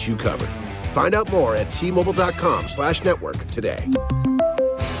 T-Mobile's got you covered. Find out more at T-Mobile.com/network today.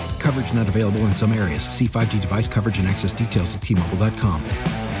 Coverage not available in some areas. See 5G device coverage and access details at T-Mobile.com.